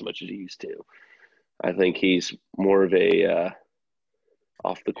golfing as much as he used to. I think he's more of a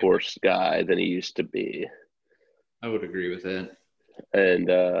off the course guy than he used to be. I would agree with that.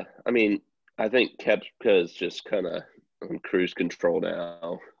 And I mean, I think Koepka is just kind of on cruise control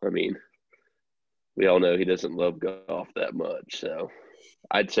now. I mean, we all know he doesn't love golf that much, so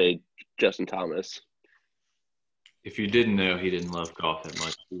I'd say Justin Thomas. If you didn't know he didn't love golf that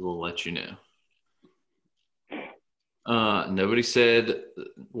much, we will let you know. Nobody said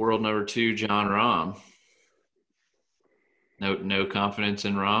world number 2, John Rahm. No confidence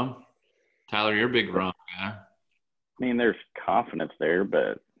in Rahm. Tyler, you're a big Rahm guy. I mean, there's confidence there,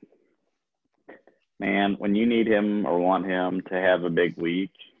 but man, when you need him or want him to have a big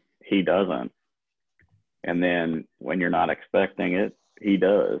week, he doesn't. And then when you're not expecting it, he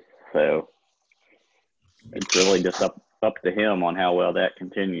does. So it's really just up to him on how well that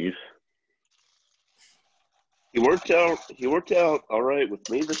continues. He worked out all right with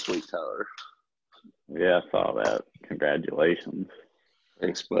me this week, Tyler. Yeah, I saw that. Congratulations.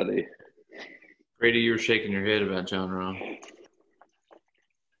 Thanks, buddy. Brady, you were shaking your head about John Rahm.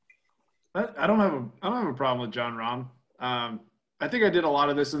 I don't have a problem with John Rahm. I think I did a lot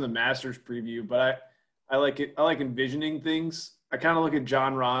of this in the Masters preview, but I like it. I like envisioning things. I kind of look at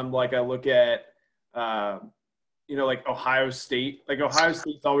John Rahm like I look at, like Ohio State. Like Ohio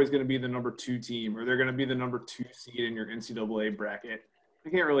State's always going to be the number 2 team, or they're going to be the number 2 seed in your NCAA bracket. I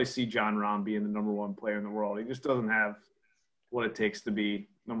can't really see John Rahm being the number 1 player in the world. He just doesn't have what it takes to be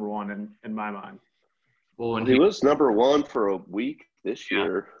number 1 in my mind. Well, and he was number 1 for a week this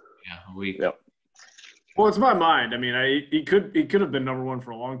year. Yeah, a week. Yep. Well, it's my mind. I mean, he could have been number 1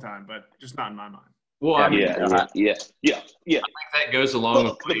 for a long time, but just not in my mind. Well, I mean, yeah. I think that goes along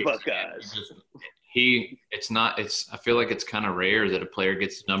with the Buckeyes. I feel like it's kind of rare that a player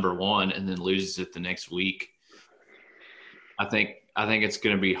gets number 1 and then loses it the next week. I think it's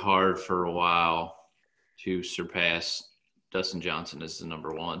going to be hard for a while to surpass Dustin Johnson as the number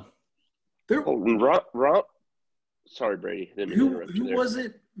 1. Sorry, Brady. Who was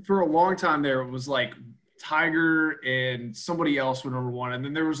it for a long time there? It was like Tiger and somebody else were number 1, and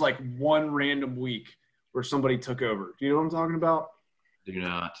then there was like one random week where somebody took over. Do you know what I'm talking about? Do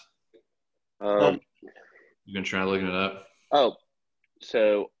not. You gonna try looking it up? Oh,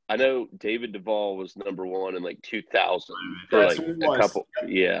 so I know David Duvall was number 1 in like 2000 for like a couple.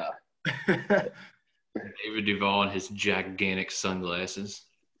 Yeah. David Duvall and his gigantic sunglasses.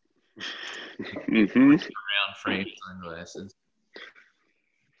 Mm-hmm. Round frame sunglasses.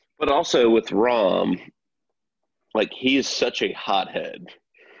 But also with Rahm, like he is such a hothead.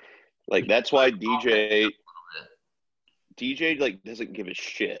 Like that's why DJ like doesn't give a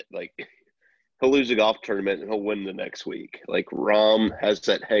shit. Like he'll lose a golf tournament and he'll win the next week. Like Rahm has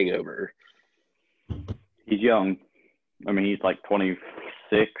that hangover. He's young. I mean, he's like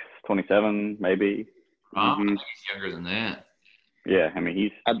 26, 27 maybe. I think he's younger than that. Yeah, I mean,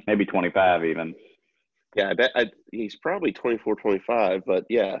 he's maybe 25 even. Yeah, I bet he's probably 24, 25, but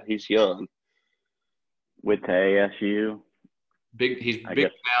yeah, he's young. With the ASU. He's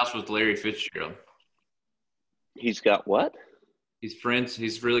big pals with Larry Fitzgerald. He's got what? He's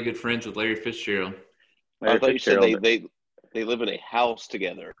really good friends with Larry Fitzgerald. I thought you said they live in a house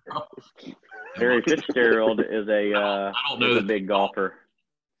together. Larry Fitzgerald is a big golfer.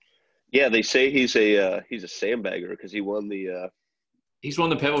 Yeah, they say he's a sandbagger because he won the he's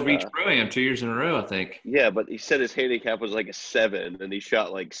won the Pebble Beach Pro-Am 2 years in a row, I think. Yeah, but he said his handicap was like a 7 and he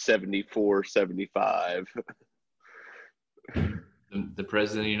shot like 74, 75. The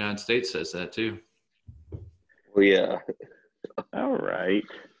president of the United States says that too. Well, yeah. All right.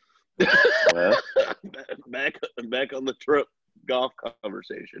 back on the golf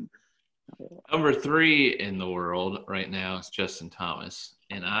conversation. Number 3 in the world right now is Justin Thomas,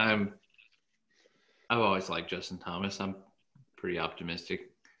 and I've always liked Justin Thomas. I'm pretty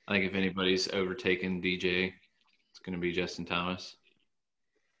optimistic. I think if anybody's overtaken DJ, it's going to be Justin Thomas.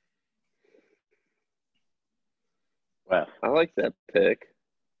 Well, I like that pick.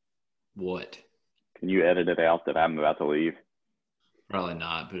 What? Can you edit it out that I'm about to leave? Probably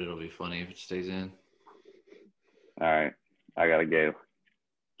not, but it'll be funny if it stays in. All right. I got to go.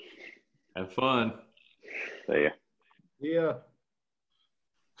 Have fun. See ya. Yeah.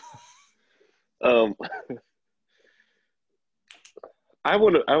 I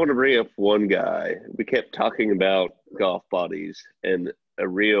want to bring up one guy. We kept talking about golf bodies and a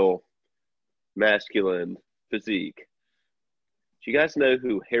real masculine physique. Do you guys know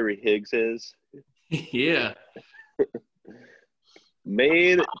who Harry Higgs is? Yeah.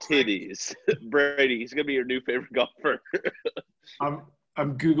 Man titties. Brady, he's gonna be your new favorite golfer. I'm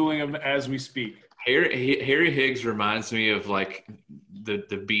Googling him as we speak. Harry Higgs reminds me of like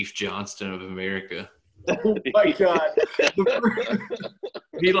the Beef Johnston of America. Oh my God.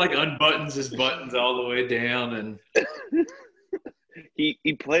 He like unbuttons his buttons all the way down, and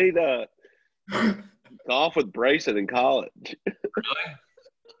he played golf with Bryson in college. really,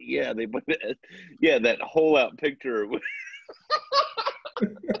 Yeah, that whole out picture.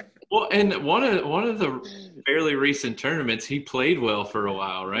 well, and one of the fairly recent tournaments, he played well for a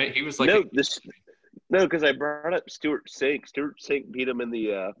while, right? He was like No, because I brought up Stuart Sink. Stuart Sink beat him in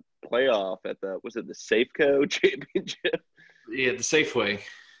the playoff at the Safeco Championship? the Safeway.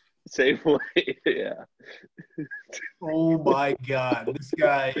 Safeway, yeah. Oh my God, this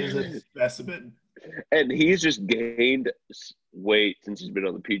guy is a specimen. And he's just gained weight since he's been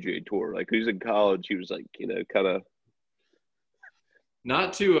on the PGA Tour. Like, he was in college, he was like, kind of.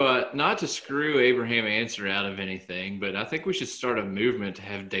 Not to screw Abraham Answer out of anything, but I think we should start a movement to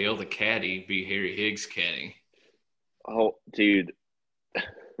have Dale the caddy be Harry Higgs' caddy. Oh, dude.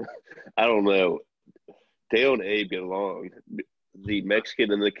 I don't know. Dale and Abe get along. The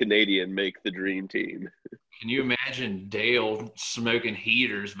Mexican and the Canadian make the dream team. Can you imagine Dale smoking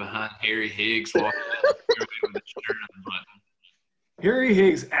heaters behind Harry Higgs walking down the fairway with a shirt unbuttoned? Harry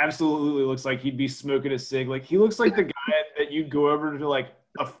Higgs absolutely looks like he'd be smoking a cig. Like, he looks like the guy that you'd go over to like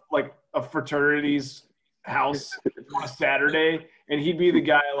a fraternity's house on a Saturday, and he'd be the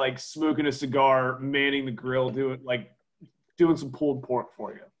guy like smoking a cigar, manning the grill, doing some pulled pork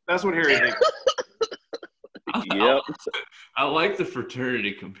for you. That's what Harry Higgs. Yep. I like the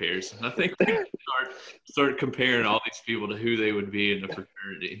fraternity comparison. I think we can start comparing all these people to who they would be in the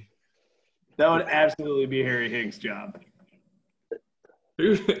fraternity. That would absolutely be Harry Higgs' job.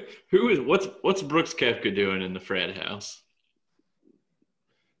 What's Brooks Koepka doing in the frat house?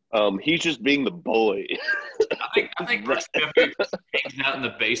 He's just being the bully. I think Brooks Koepka hangs out in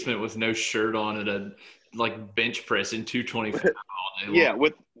the basement with no shirt on at a bench pressing 225 all day long. Yeah,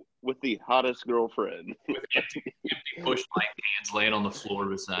 with the hottest girlfriend. With empty push light hands laying on the floor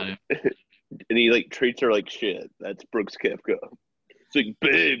beside him. And he treats her like shit. That's Brooks Koepka. It's like,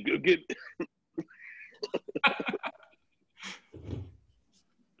 babe, go get.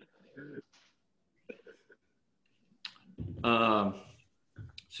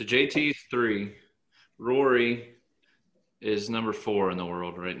 So JT's 3. Rory is number 4 in the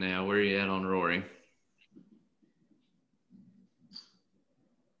world right now. Where are you at on Rory?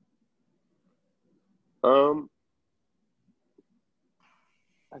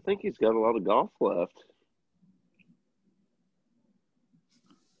 I think he's got a lot of golf left.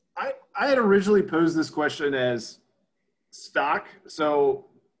 I had originally posed this question as stock. So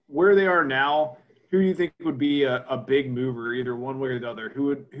where they are now, who do you think would be a big mover, either one way or the other?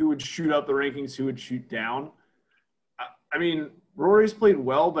 Who would shoot up the rankings? Who would shoot down? I mean, Rory's played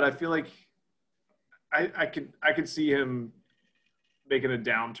well, but I feel like I could see him making a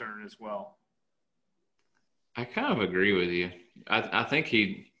downturn as well. I kind of agree with you. I think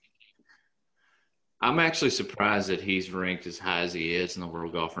I'm actually surprised that he's ranked as high as he is in the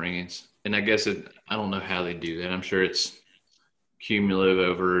world golf rankings. And I guess I don't know how they do that. I'm sure it's cumulative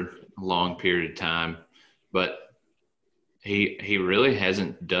over a long period of time, but he really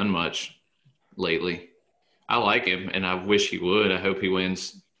hasn't done much lately. I like him, and I wish he would. I hope he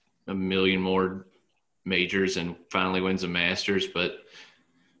wins a million more majors and finally wins a Masters, but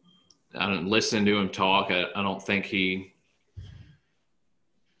listening to him talk, I don't think he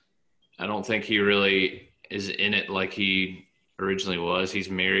really is in it like he originally was. He's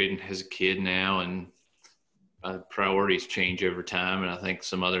married and has a kid now, and priorities change over time. And I think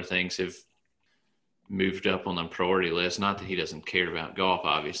some other things have moved up on the priority list. Not that he doesn't care about golf,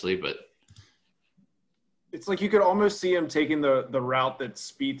 obviously, but it's like you could almost see him taking the route that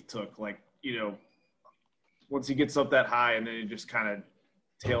Spieth took. Like, once he gets up that high, and then he just kind of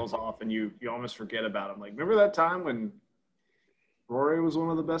tails off, and you almost forget about him. Like, remember that time when Rory was one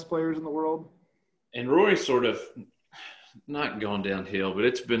of the best players in the world? And Rory's sort of not gone downhill, but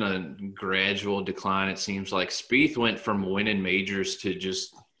it's been a gradual decline, it seems like. Spieth went from winning majors to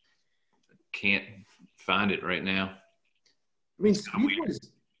just can't find it right now. I mean,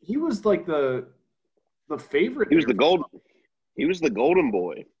 he was like the favorite. He was the golden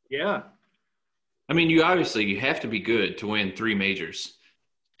boy. Yeah. I mean, you have to be good to win 3 majors.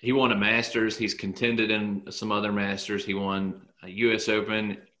 He won a Masters. He's contended in some other Masters. He won a U.S.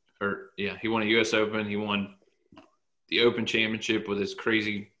 Open. He won a U.S. Open. He won the Open Championship with his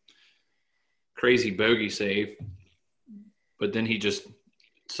crazy bogey save. But then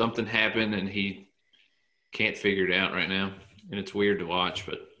something happened, and he can't figure it out right now. And it's weird to watch,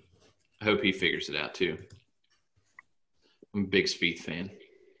 but I hope he figures it out too. I'm a big Spieth fan.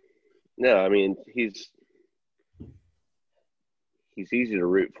 No, I mean he's easy to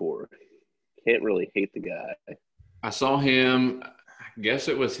root for. Can't really hate the guy. I saw him, I guess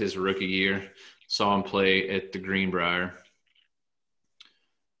it was his rookie year, saw him play at the Greenbrier.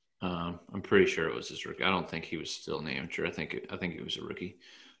 I'm pretty sure it was his rookie. I don't think he was still an amateur. I think he was a rookie.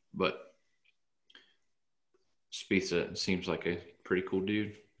 But Spiza seems like a pretty cool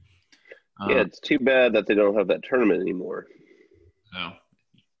dude. Yeah, it's too bad that they don't have that tournament anymore. No,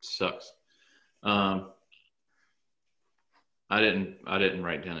 it sucks. I didn't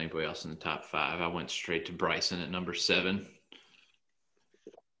write down anybody else in the top 5. I went straight to Bryson at number 7.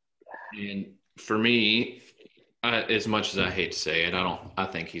 And for me, as much as I hate to say it, I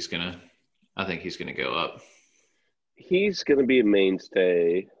think he's gonna go up. He's gonna be a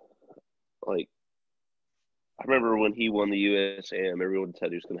mainstay. Like, I remember when he won the USAM, everyone said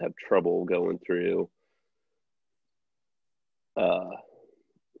he was gonna have trouble going through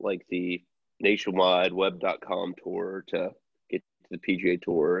like the nationwide web.com tour to get to the PGA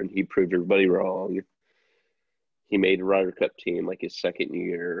Tour, and he proved everybody wrong. He made a Ryder Cup team like his second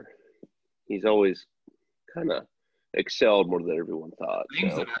year. He's always kind of excelled more than everyone thought.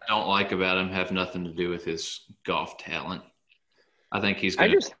 Things that I don't like about him have nothing to do with his golf talent. I think he's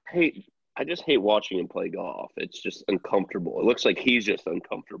gonna. I just hate watching him play golf. It's just uncomfortable. It looks like he's just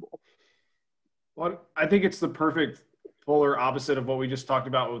uncomfortable. Well, I think it's the perfect polar opposite of what we just talked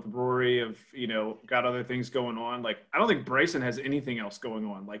about with Rory of, got other things going on. Like, I don't think Bryson has anything else going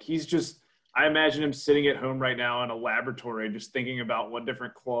on. Like, he's just – I imagine him sitting at home right now in a laboratory just thinking about what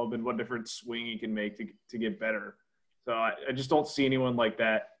different club and what different swing he can make to get better. So I just don't see anyone like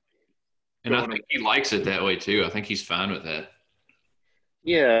that. And I think he likes it that way too. I think he's fine with that.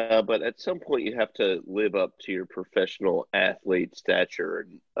 Yeah, but at some point you have to live up to your professional athlete stature.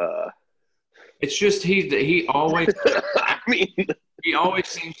 It's just he always I mean, he always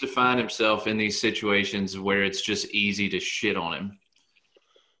seems to find himself in these situations where it's just easy to shit on him.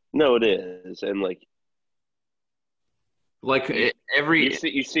 No, it is, and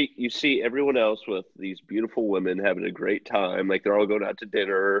you see everyone else with these beautiful women having a great time. Like, they're all going out to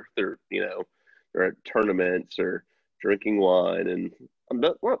dinner. They're at tournaments or drinking wine, and I'm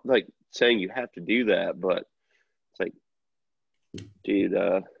not like saying you have to do that, but it's like, dude,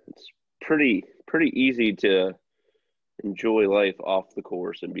 it's pretty easy to enjoy life off the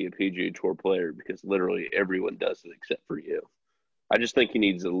course and be a PGA Tour player because literally everyone does it except for you. I just think he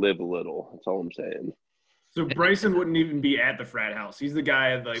needs to live a little. That's all I'm saying. So Bryson wouldn't even be at the frat house. He's the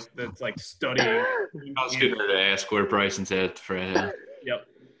guy that's studying. I was getting ready to ask where Bryson's at the frat house. Yep,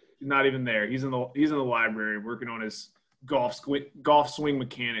 he's not even there. He's in the library working on his golf swing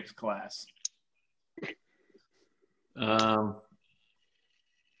mechanics class. The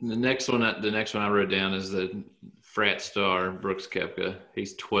next one I wrote down is the frat star Brooks Koepka.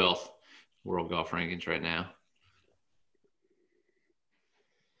 He's 12th world golf rankings right now.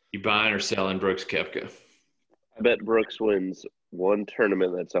 You buying or selling Brooks Koepka? I bet Brooks wins one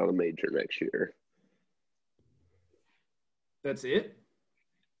tournament that's on a major next year. That's it?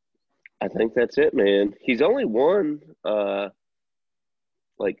 I think that's it, man. He's only won 3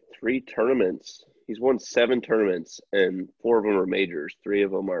 tournaments. He's won 7 tournaments, and 4 of them are majors. 3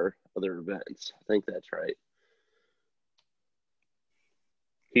 of them are other events. I think that's right.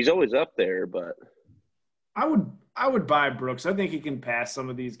 He's always up there, but I would buy Brooks. I think he can pass some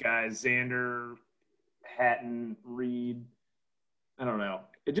of these guys, Xander, Hatton, Reed. I don't know.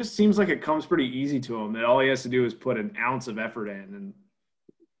 It just seems like it comes pretty easy to him that all he has to do is put an ounce of effort in.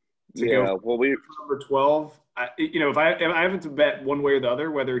 And number 12. If I have to bet one way or the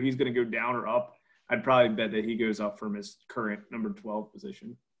other whether he's going to go down or up, I'd probably bet that he goes up from his current number 12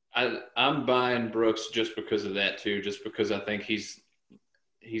 position. I'm buying Brooks just because of that too. Just because I think he's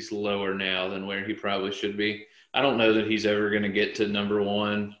lower now than where he probably should be. I don't know that he's ever going to get to number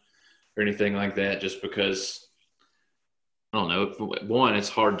 1 or anything like that, just because, I don't know, one, it's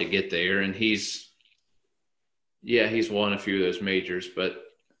hard to get there, and he's won a few of those majors, but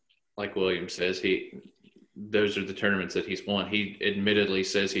like William says, those are the tournaments that he's won. He admittedly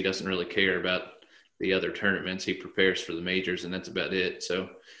says he doesn't really care about the other tournaments. He prepares for the majors, and that's about it. So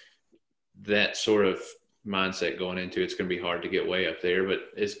that sort of mindset going into it's going to be hard to get way up there. But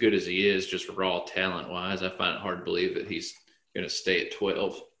as good as he is, just raw talent-wise, I find it hard to believe that he's going to stay at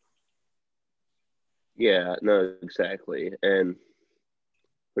 12. Yeah, no, exactly. And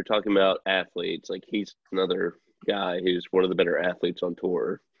we're talking about athletes. Like, he's another guy who's one of the better athletes on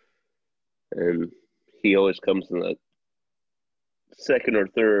tour. And he always comes in the second or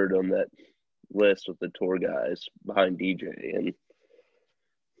third on that list with the tour guys behind DJ. And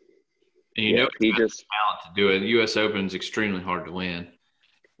he just talent to do it. The U.S. Open is extremely hard to win.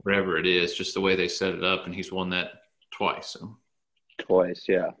 wherever it is, just the way they set it up, and he's won that twice. So. Twice,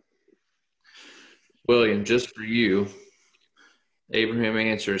 yeah. William, just for you, Abraham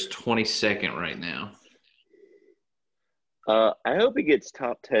Answer is 22nd right now. I hope he gets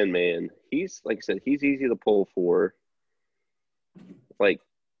top 10, man. He's, like I said, he's easy to pull for. Like,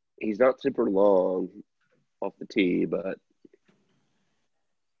 he's not super long off the tee, but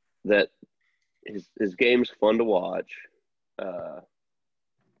that his game's fun to watch.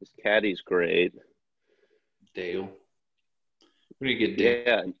 His caddy's great. Dale. We need to get Dale.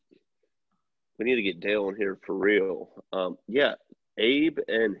 Yeah. We need to get Dale in here for real. Yeah, Abe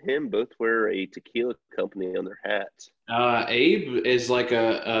and him both wear a tequila company on their hats. Abe is like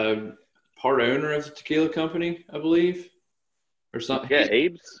a part owner of the tequila company, I believe, or something. Yeah,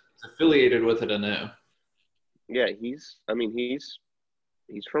 He's Abe's affiliated with it, I know. Yeah, he's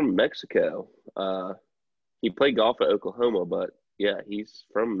from Mexico. He played golf at Oklahoma, but yeah, he's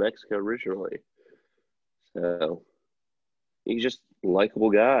from Mexico originally. So he's just a likable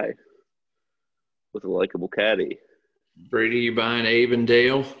guy with a likable caddy. Brady, you buying Abe and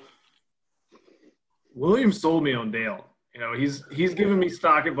Dale? William sold me on Dale. You know, he's giving me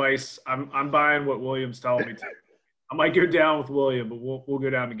stock advice. I'm buying what William's telling me to. I might go down with William, but we'll go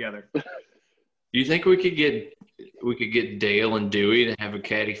down together. Do you think we could get Dale and Dewey to have a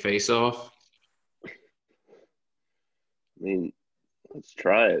caddy face off? I mean, let's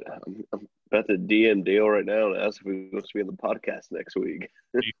try it. I'm about to DM Dale right now and ask if he wants to be on the podcast next week.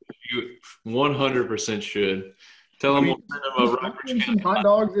 You 100% should. Tell him we'll send him a Roberts some hot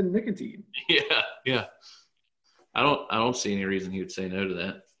dogs and nicotine. Yeah. I don't see any reason he would say no to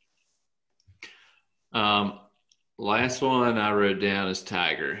that. Last one I wrote down is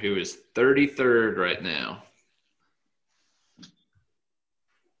Tiger, who is 33rd right now.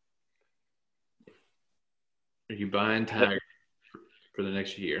 Are you buying Tiger for the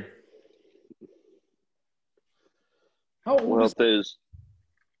next year? How old is those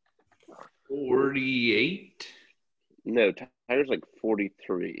 48? No, Tiger's like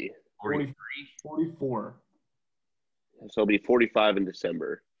 43. 43? 44. So he'll be 45 in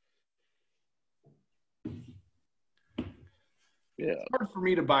December. Yeah. It's hard for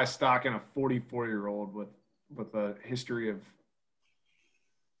me to buy stock in a 44-year-old with a history of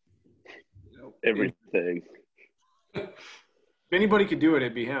everything. If anybody could do it,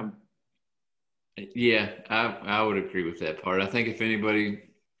 it'd be him. Yeah, I would agree with that part. I think if anybody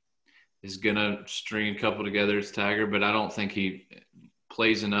is going to string a couple together, it's Tiger, but I don't think he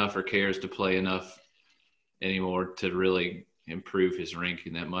plays enough or cares to play enough anymore to really improve his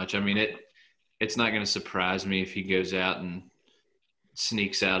ranking that much. I mean, it's not going to surprise me if he goes out and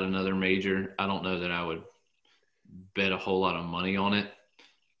sneaks out another major. I don't know that I would bet a whole lot of money on it,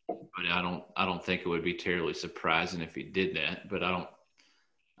 but I don't think it would be terribly surprising if he did that. But I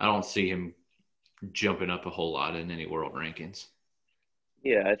don't see him jumping up a whole lot in any world rankings.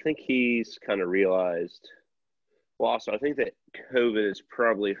 Yeah, I think he's kind of realized. Well, also, I think that COVID has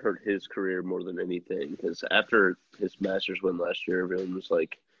probably hurt his career more than anything because after his Masters win last year, everyone was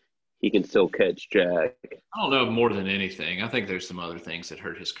like, he can still catch Jack. I don't know more than anything. I think there's some other things that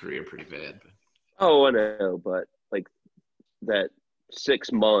hurt his career pretty bad. But. Oh, I know, but like that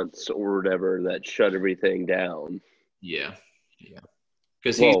 6 months or whatever that shut everything down. Yeah.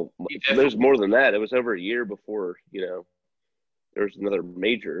 Because there's more than that. It was over a year before, there was another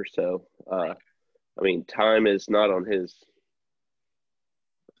major. So, I mean, time is not on his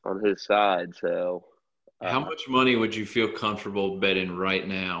side. So, how much money would you feel comfortable betting right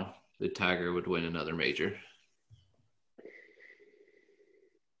now that Tiger would win another major?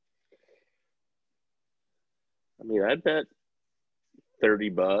 I mean, I'd bet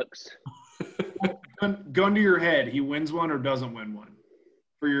 $30. Gun to your head, he wins one or doesn't win one?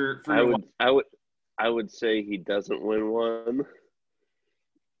 I would say he doesn't win one.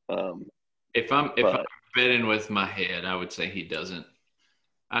 If I'm betting with my head, I would say he doesn't.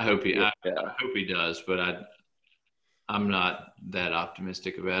 I hope he does, but I'm not that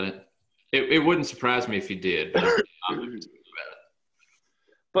optimistic about it. It wouldn't surprise me if he did. But I'm optimistic about it.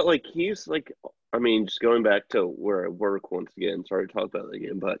 But like he's like, I mean, just going back to where I work once again. Sorry to talk about it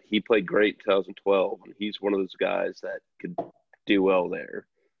again, but he played great in 2012, and he's one of those guys that could do well there.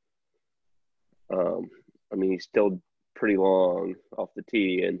 I mean, he's still pretty long off the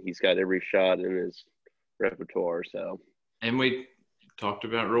tee, and he's got every shot in his repertoire. So, and we talked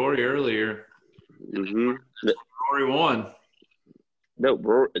about Rory earlier. Mm-hmm. Rory won. No,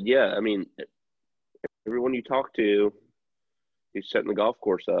 Rory, yeah. I mean, everyone you talk to who's setting the golf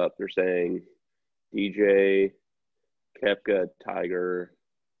course up, they're saying DJ, Koepka, Tiger,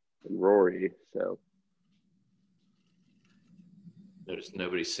 and Rory. So Notice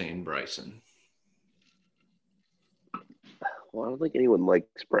nobody's saying Bryson. Well, I don't think anyone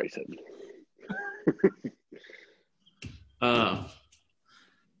likes Bryson. Y'all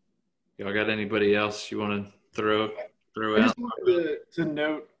got anybody else you want to throw I out? just wanted to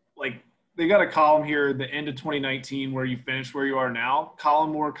note, like, they got a column here, the end of 2019, where you finished where you are now.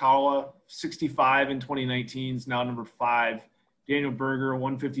 Colin Morikawa, 65 in 2019 is now number 5. Daniel Berger,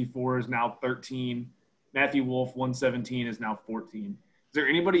 154 is now 13. Matthew Wolff, 117 is now 14. Is there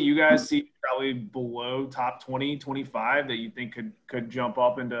anybody you guys see probably below top 20, 25 that you think could jump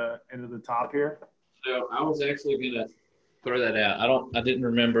up into the top here? So I was actually gonna throw that out. I didn't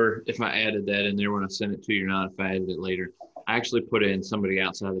remember if I added that in there when I sent it to you or not. If I added it later, I actually put in somebody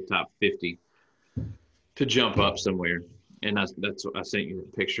outside the top 50 to jump up somewhere, and that's what I sent you the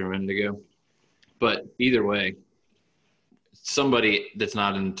picture a minute ago. But either way, somebody that's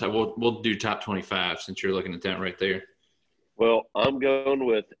not in the top, we'll do top 25 since you're looking at that right there. Well, I'm going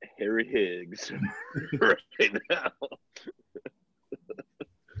with Harry Higgs right now.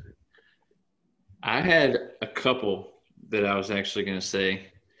 I had a couple that I was actually going to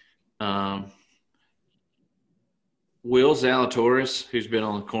say. Will Zalatoris, who's been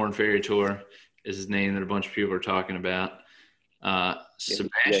on the Korn Ferry Tour, is his name that a bunch of people are talking about.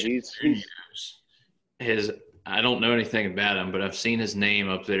 Sebastian has – I don't know anything about him, but I've seen his name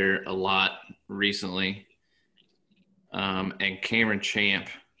up there a lot recently. And Cameron Champ,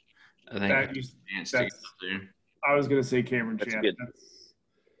 I think, has a chance to get up there. I was going to say Cameron Champ.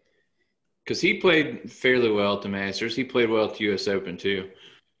 Because he played fairly well at the Masters. He played well at the U.S. Open, too.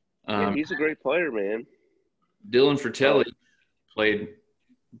 He's a great player, man. Dylan Fratelli played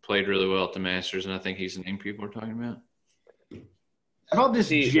really well at the Masters, and I think he's the name people are talking about. How about this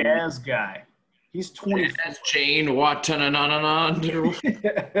Jazz guy? He's 20. That's Jane Watananan.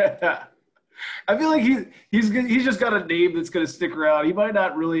 I feel like he's just got a name that's going to stick around. He might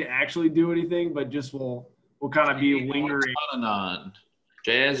not really actually do anything, but just will kind of be lingering.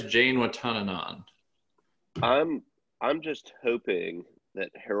 Jazz Jane Watananan. I'm just hoping that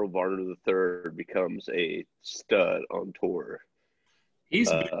Harold Varner III becomes a stud on tour. He's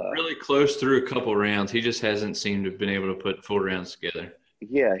been really close through a couple rounds. He just hasn't seemed to have been able to put 4 rounds together.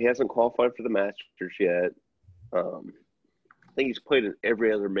 Yeah, he hasn't qualified for the Masters yet. I think he's played in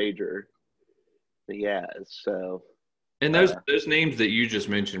every other major. He has, so. And those names that you just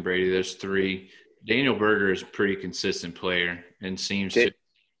mentioned, Brady, there's 3. Daniel Berger is a pretty consistent player and seems to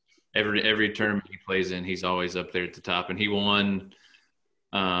every tournament he plays in, he's always up there at the top. And he won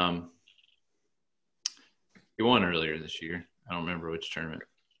earlier this year. I don't remember which tournament.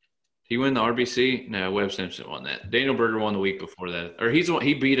 He won the RBC? No, Webb Simpson won that. Daniel Berger won the week before that. Or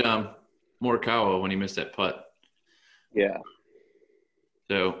he beat Morikawa when he missed that putt. Yeah.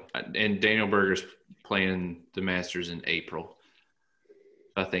 So, and Daniel Berger's playing the Masters in April.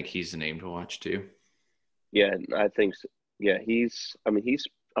 I think he's the name to watch too. Yeah, I think so. Yeah, I don't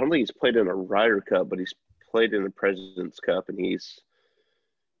think he's played in a Ryder Cup, but he's played in the President's Cup, and he's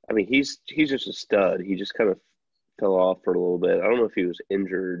just a stud. He just kind of fell off for a little bit. I don't know if he was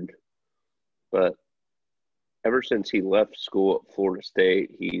injured, but ever since he left school at Florida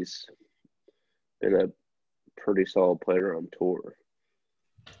State, he's been a pretty solid player on tour.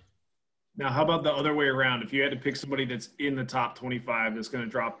 Now, how about the other way around? If you had to pick somebody that's in the top 25 that's going to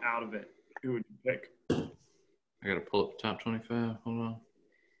drop out of it, who would you pick? I got to pull up the top 25. Hold on.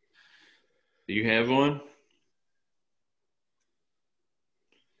 Do you have one?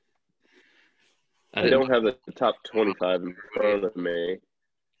 I don't have the top 25 in front of me.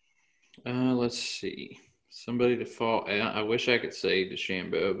 Let's see. Somebody to fall out. I wish I could say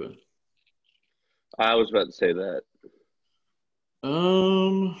DeChambeau, but I was about to say that.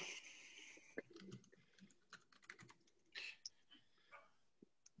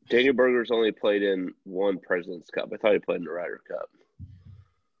 Daniel Berger's only played in one President's Cup. I thought he played in the Ryder Cup.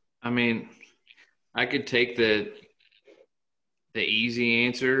 I mean, I could take the easy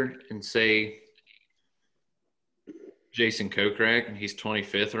answer and say Jason Kokrak, and he's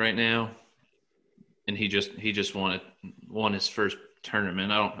 25th right now, and he just won his first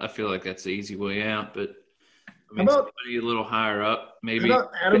tournament. I feel like that's the easy way out, but I mean, somebody a little higher up, maybe. How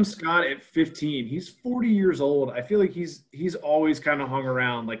about Adam Scott at 15? He's 40 years old. I feel like he's always kind of hung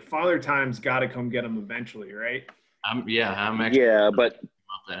around. Like Father Time's got to come get him eventually, right?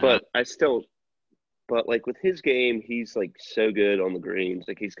 But like with his game, he's like so good on the greens,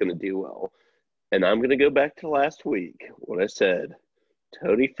 like he's going to do well. And I'm going to go back to last week when I said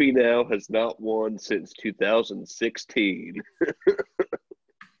Tony Finau has not won since 2016.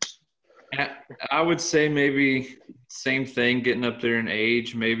 I would say maybe same thing, getting up there in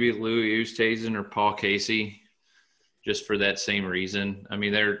age, maybe Louis Oosthuizen or Paul Casey. just for that same reason. I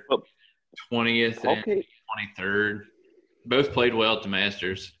mean, they're Oh, 20th and okay. 23rd. Both played well at the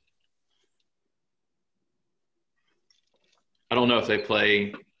Masters. I don't know if they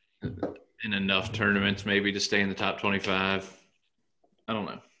play in enough tournaments maybe to stay in the top 25. I don't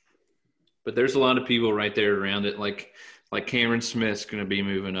know. But there's a lot of people right there around it. Like Cameron Smith's going to be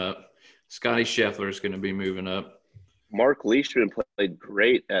moving up. Scotty Scheffler's going to be moving up. Mark Leishman played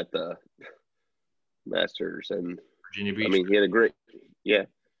great at the Masters, and Virginia Beach. I mean, he had a great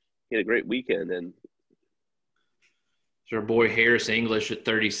weekend. And It's our boy Harris English at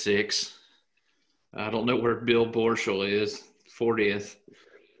 36. I don't know where Bill Borschel is, 40th.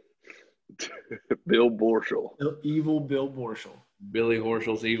 Bill Borschel. Evil Bill Borschel. Billy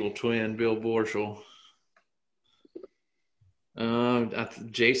Horschel's evil twin, Bill Borschel.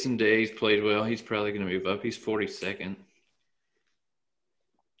 Jason Day's played well. He's probably going to move up. He's 42nd.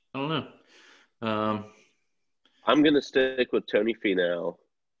 I don't know. I'm going to stick with Tony Finau.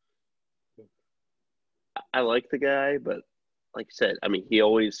 I like the guy, but like I said, I mean, he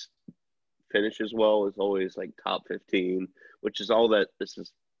always finishes well, is always like top 15, which is all that this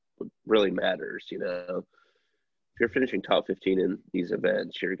is what really matters, you know. If you're finishing top 15 in these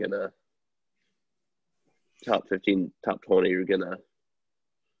events, you're going to top 15, top 20, you're going to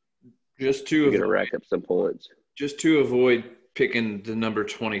rack up some points. Just to avoid picking the number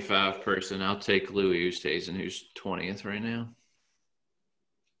 25 person, I'll take Louis Oosthuizen, who's 20th right now.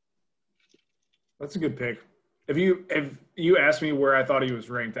 That's a good pick. If you asked me where I thought he was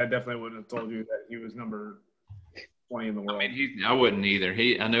ranked, I definitely would have told you that he was number 20 in the world. I mean, I wouldn't either.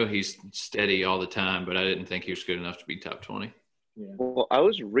 I know he's steady all the time, but I didn't think he was good enough to be top 20. Yeah. Well, I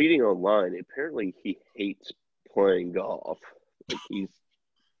was reading online. Apparently, he hates playing golf. Like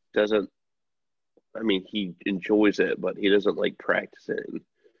he enjoys it, but he doesn't like practicing.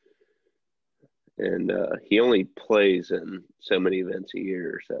 And he only plays in so many events a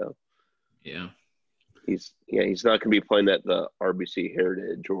year, so yeah. He's not going to be playing at the RBC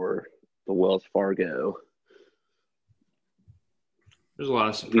Heritage or the Wells Fargo. There's a lot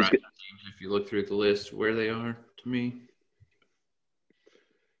of surprise teams if you look through the list where they are to me.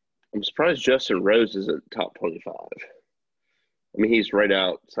 I'm surprised Justin Rose isn't top 25. I mean, he's right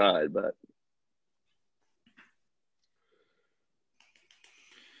outside, but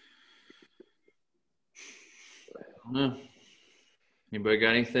I don't know. Anybody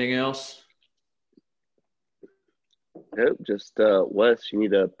got anything else? nope. Just Wes, you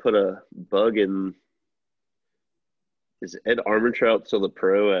need to put a bug in. Is Ed Armentrout still the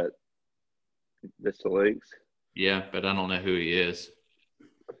pro at Vista Lakes? Yeah, but I don't know who he is.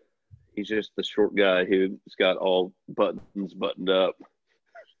 He's just the short guy who's got all buttons buttoned up.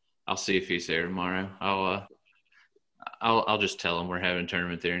 I'll see if he's there tomorrow. I'll just tell him we're having a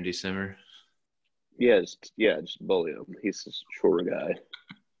tournament there in December. Just bully him. He's a shorter guy.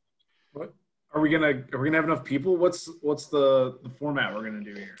 What are we gonna have enough people? What's the format we're gonna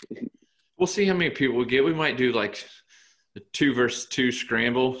do here? We'll see how many people we get. We might do like the 2 versus 2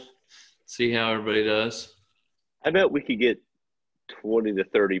 scramble. See how everybody does. I bet we could get 20 to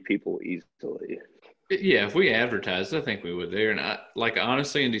 30 people easily. Yeah, if we advertised, I think we would there. And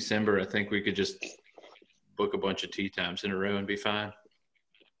honestly, in December, I think we could just book a bunch of tee times in a row and be fine.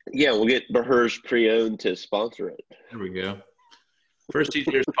 Yeah, we'll get Bahers Pre-Owned to sponsor it. There we go. First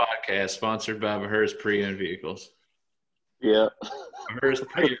Jitters podcast sponsored by Bahers Pre-Owned Vehicles. Yeah. Bahers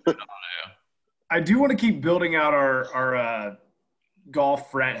Pre-Owned Auto. I do want to keep building out our golf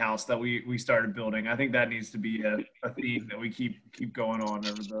frat house that we started building. I think that needs to be a theme that we keep going on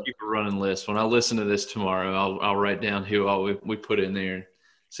over the Keep a running list. When I listen to this tomorrow, I'll write down who all we put in there and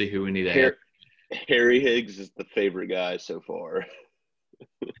see who we need to add. Harry Higgs is the favorite guy so far.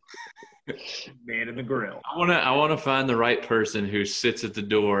 man in the grill. I want to find the right person who sits at the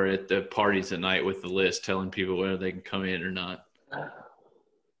door at the parties at night with the list telling people whether they can come in or not.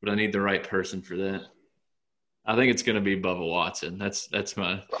 But I need the right person for that. I think it's going to be Bubba Watson. That's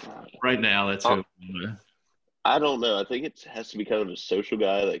my right now. That's who. I don't know. I think it has to be kind of a social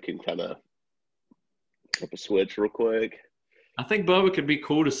guy that can kind of flip a switch real quick. I think Bubba could be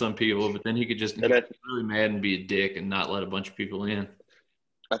cool to some people, but then he could just get really mad and be a dick and not let a bunch of people in.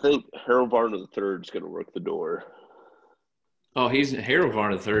 I think Harold Varner III is going to work the door. Oh, he's Harold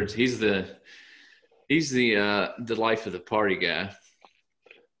Varner III. He's the life of the party guy.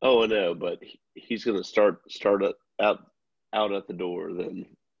 Oh, I know, but he's going to start out at the door, then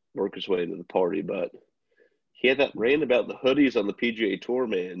work his way into the party. But he had that rant about the hoodies on the PGA Tour,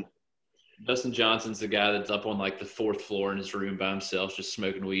 man. Dustin Johnson's the guy that's up on like the 4th floor in his room by himself, just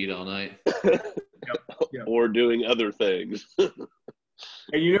smoking weed all night. Yep. Or doing other things.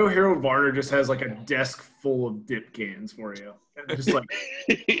 And you know Harold Varner just has like a desk full of dip cans for you. And just like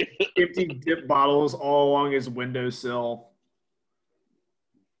empty dip bottles all along his windowsill.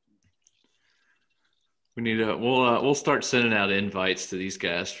 We need to. We'll start sending out invites to these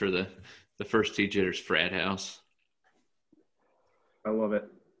guys for the first T Jitters Frat House. I love it.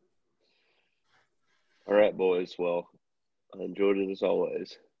 All right, boys. Well, I enjoyed it as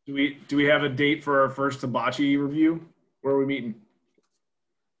always. Do we have a date for our first hibachi review? Where are we meeting?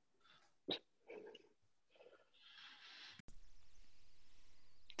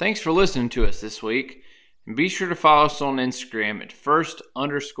 Thanks for listening to us this week. And be sure to follow us on Instagram at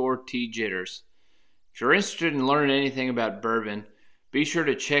first_TJitters. If you're interested in learning anything about bourbon, be sure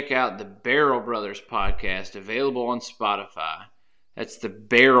to check out the Barrel Brothers podcast, available on Spotify. That's the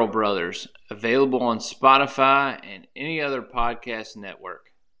Barrel Brothers, available on Spotify and any other podcast network.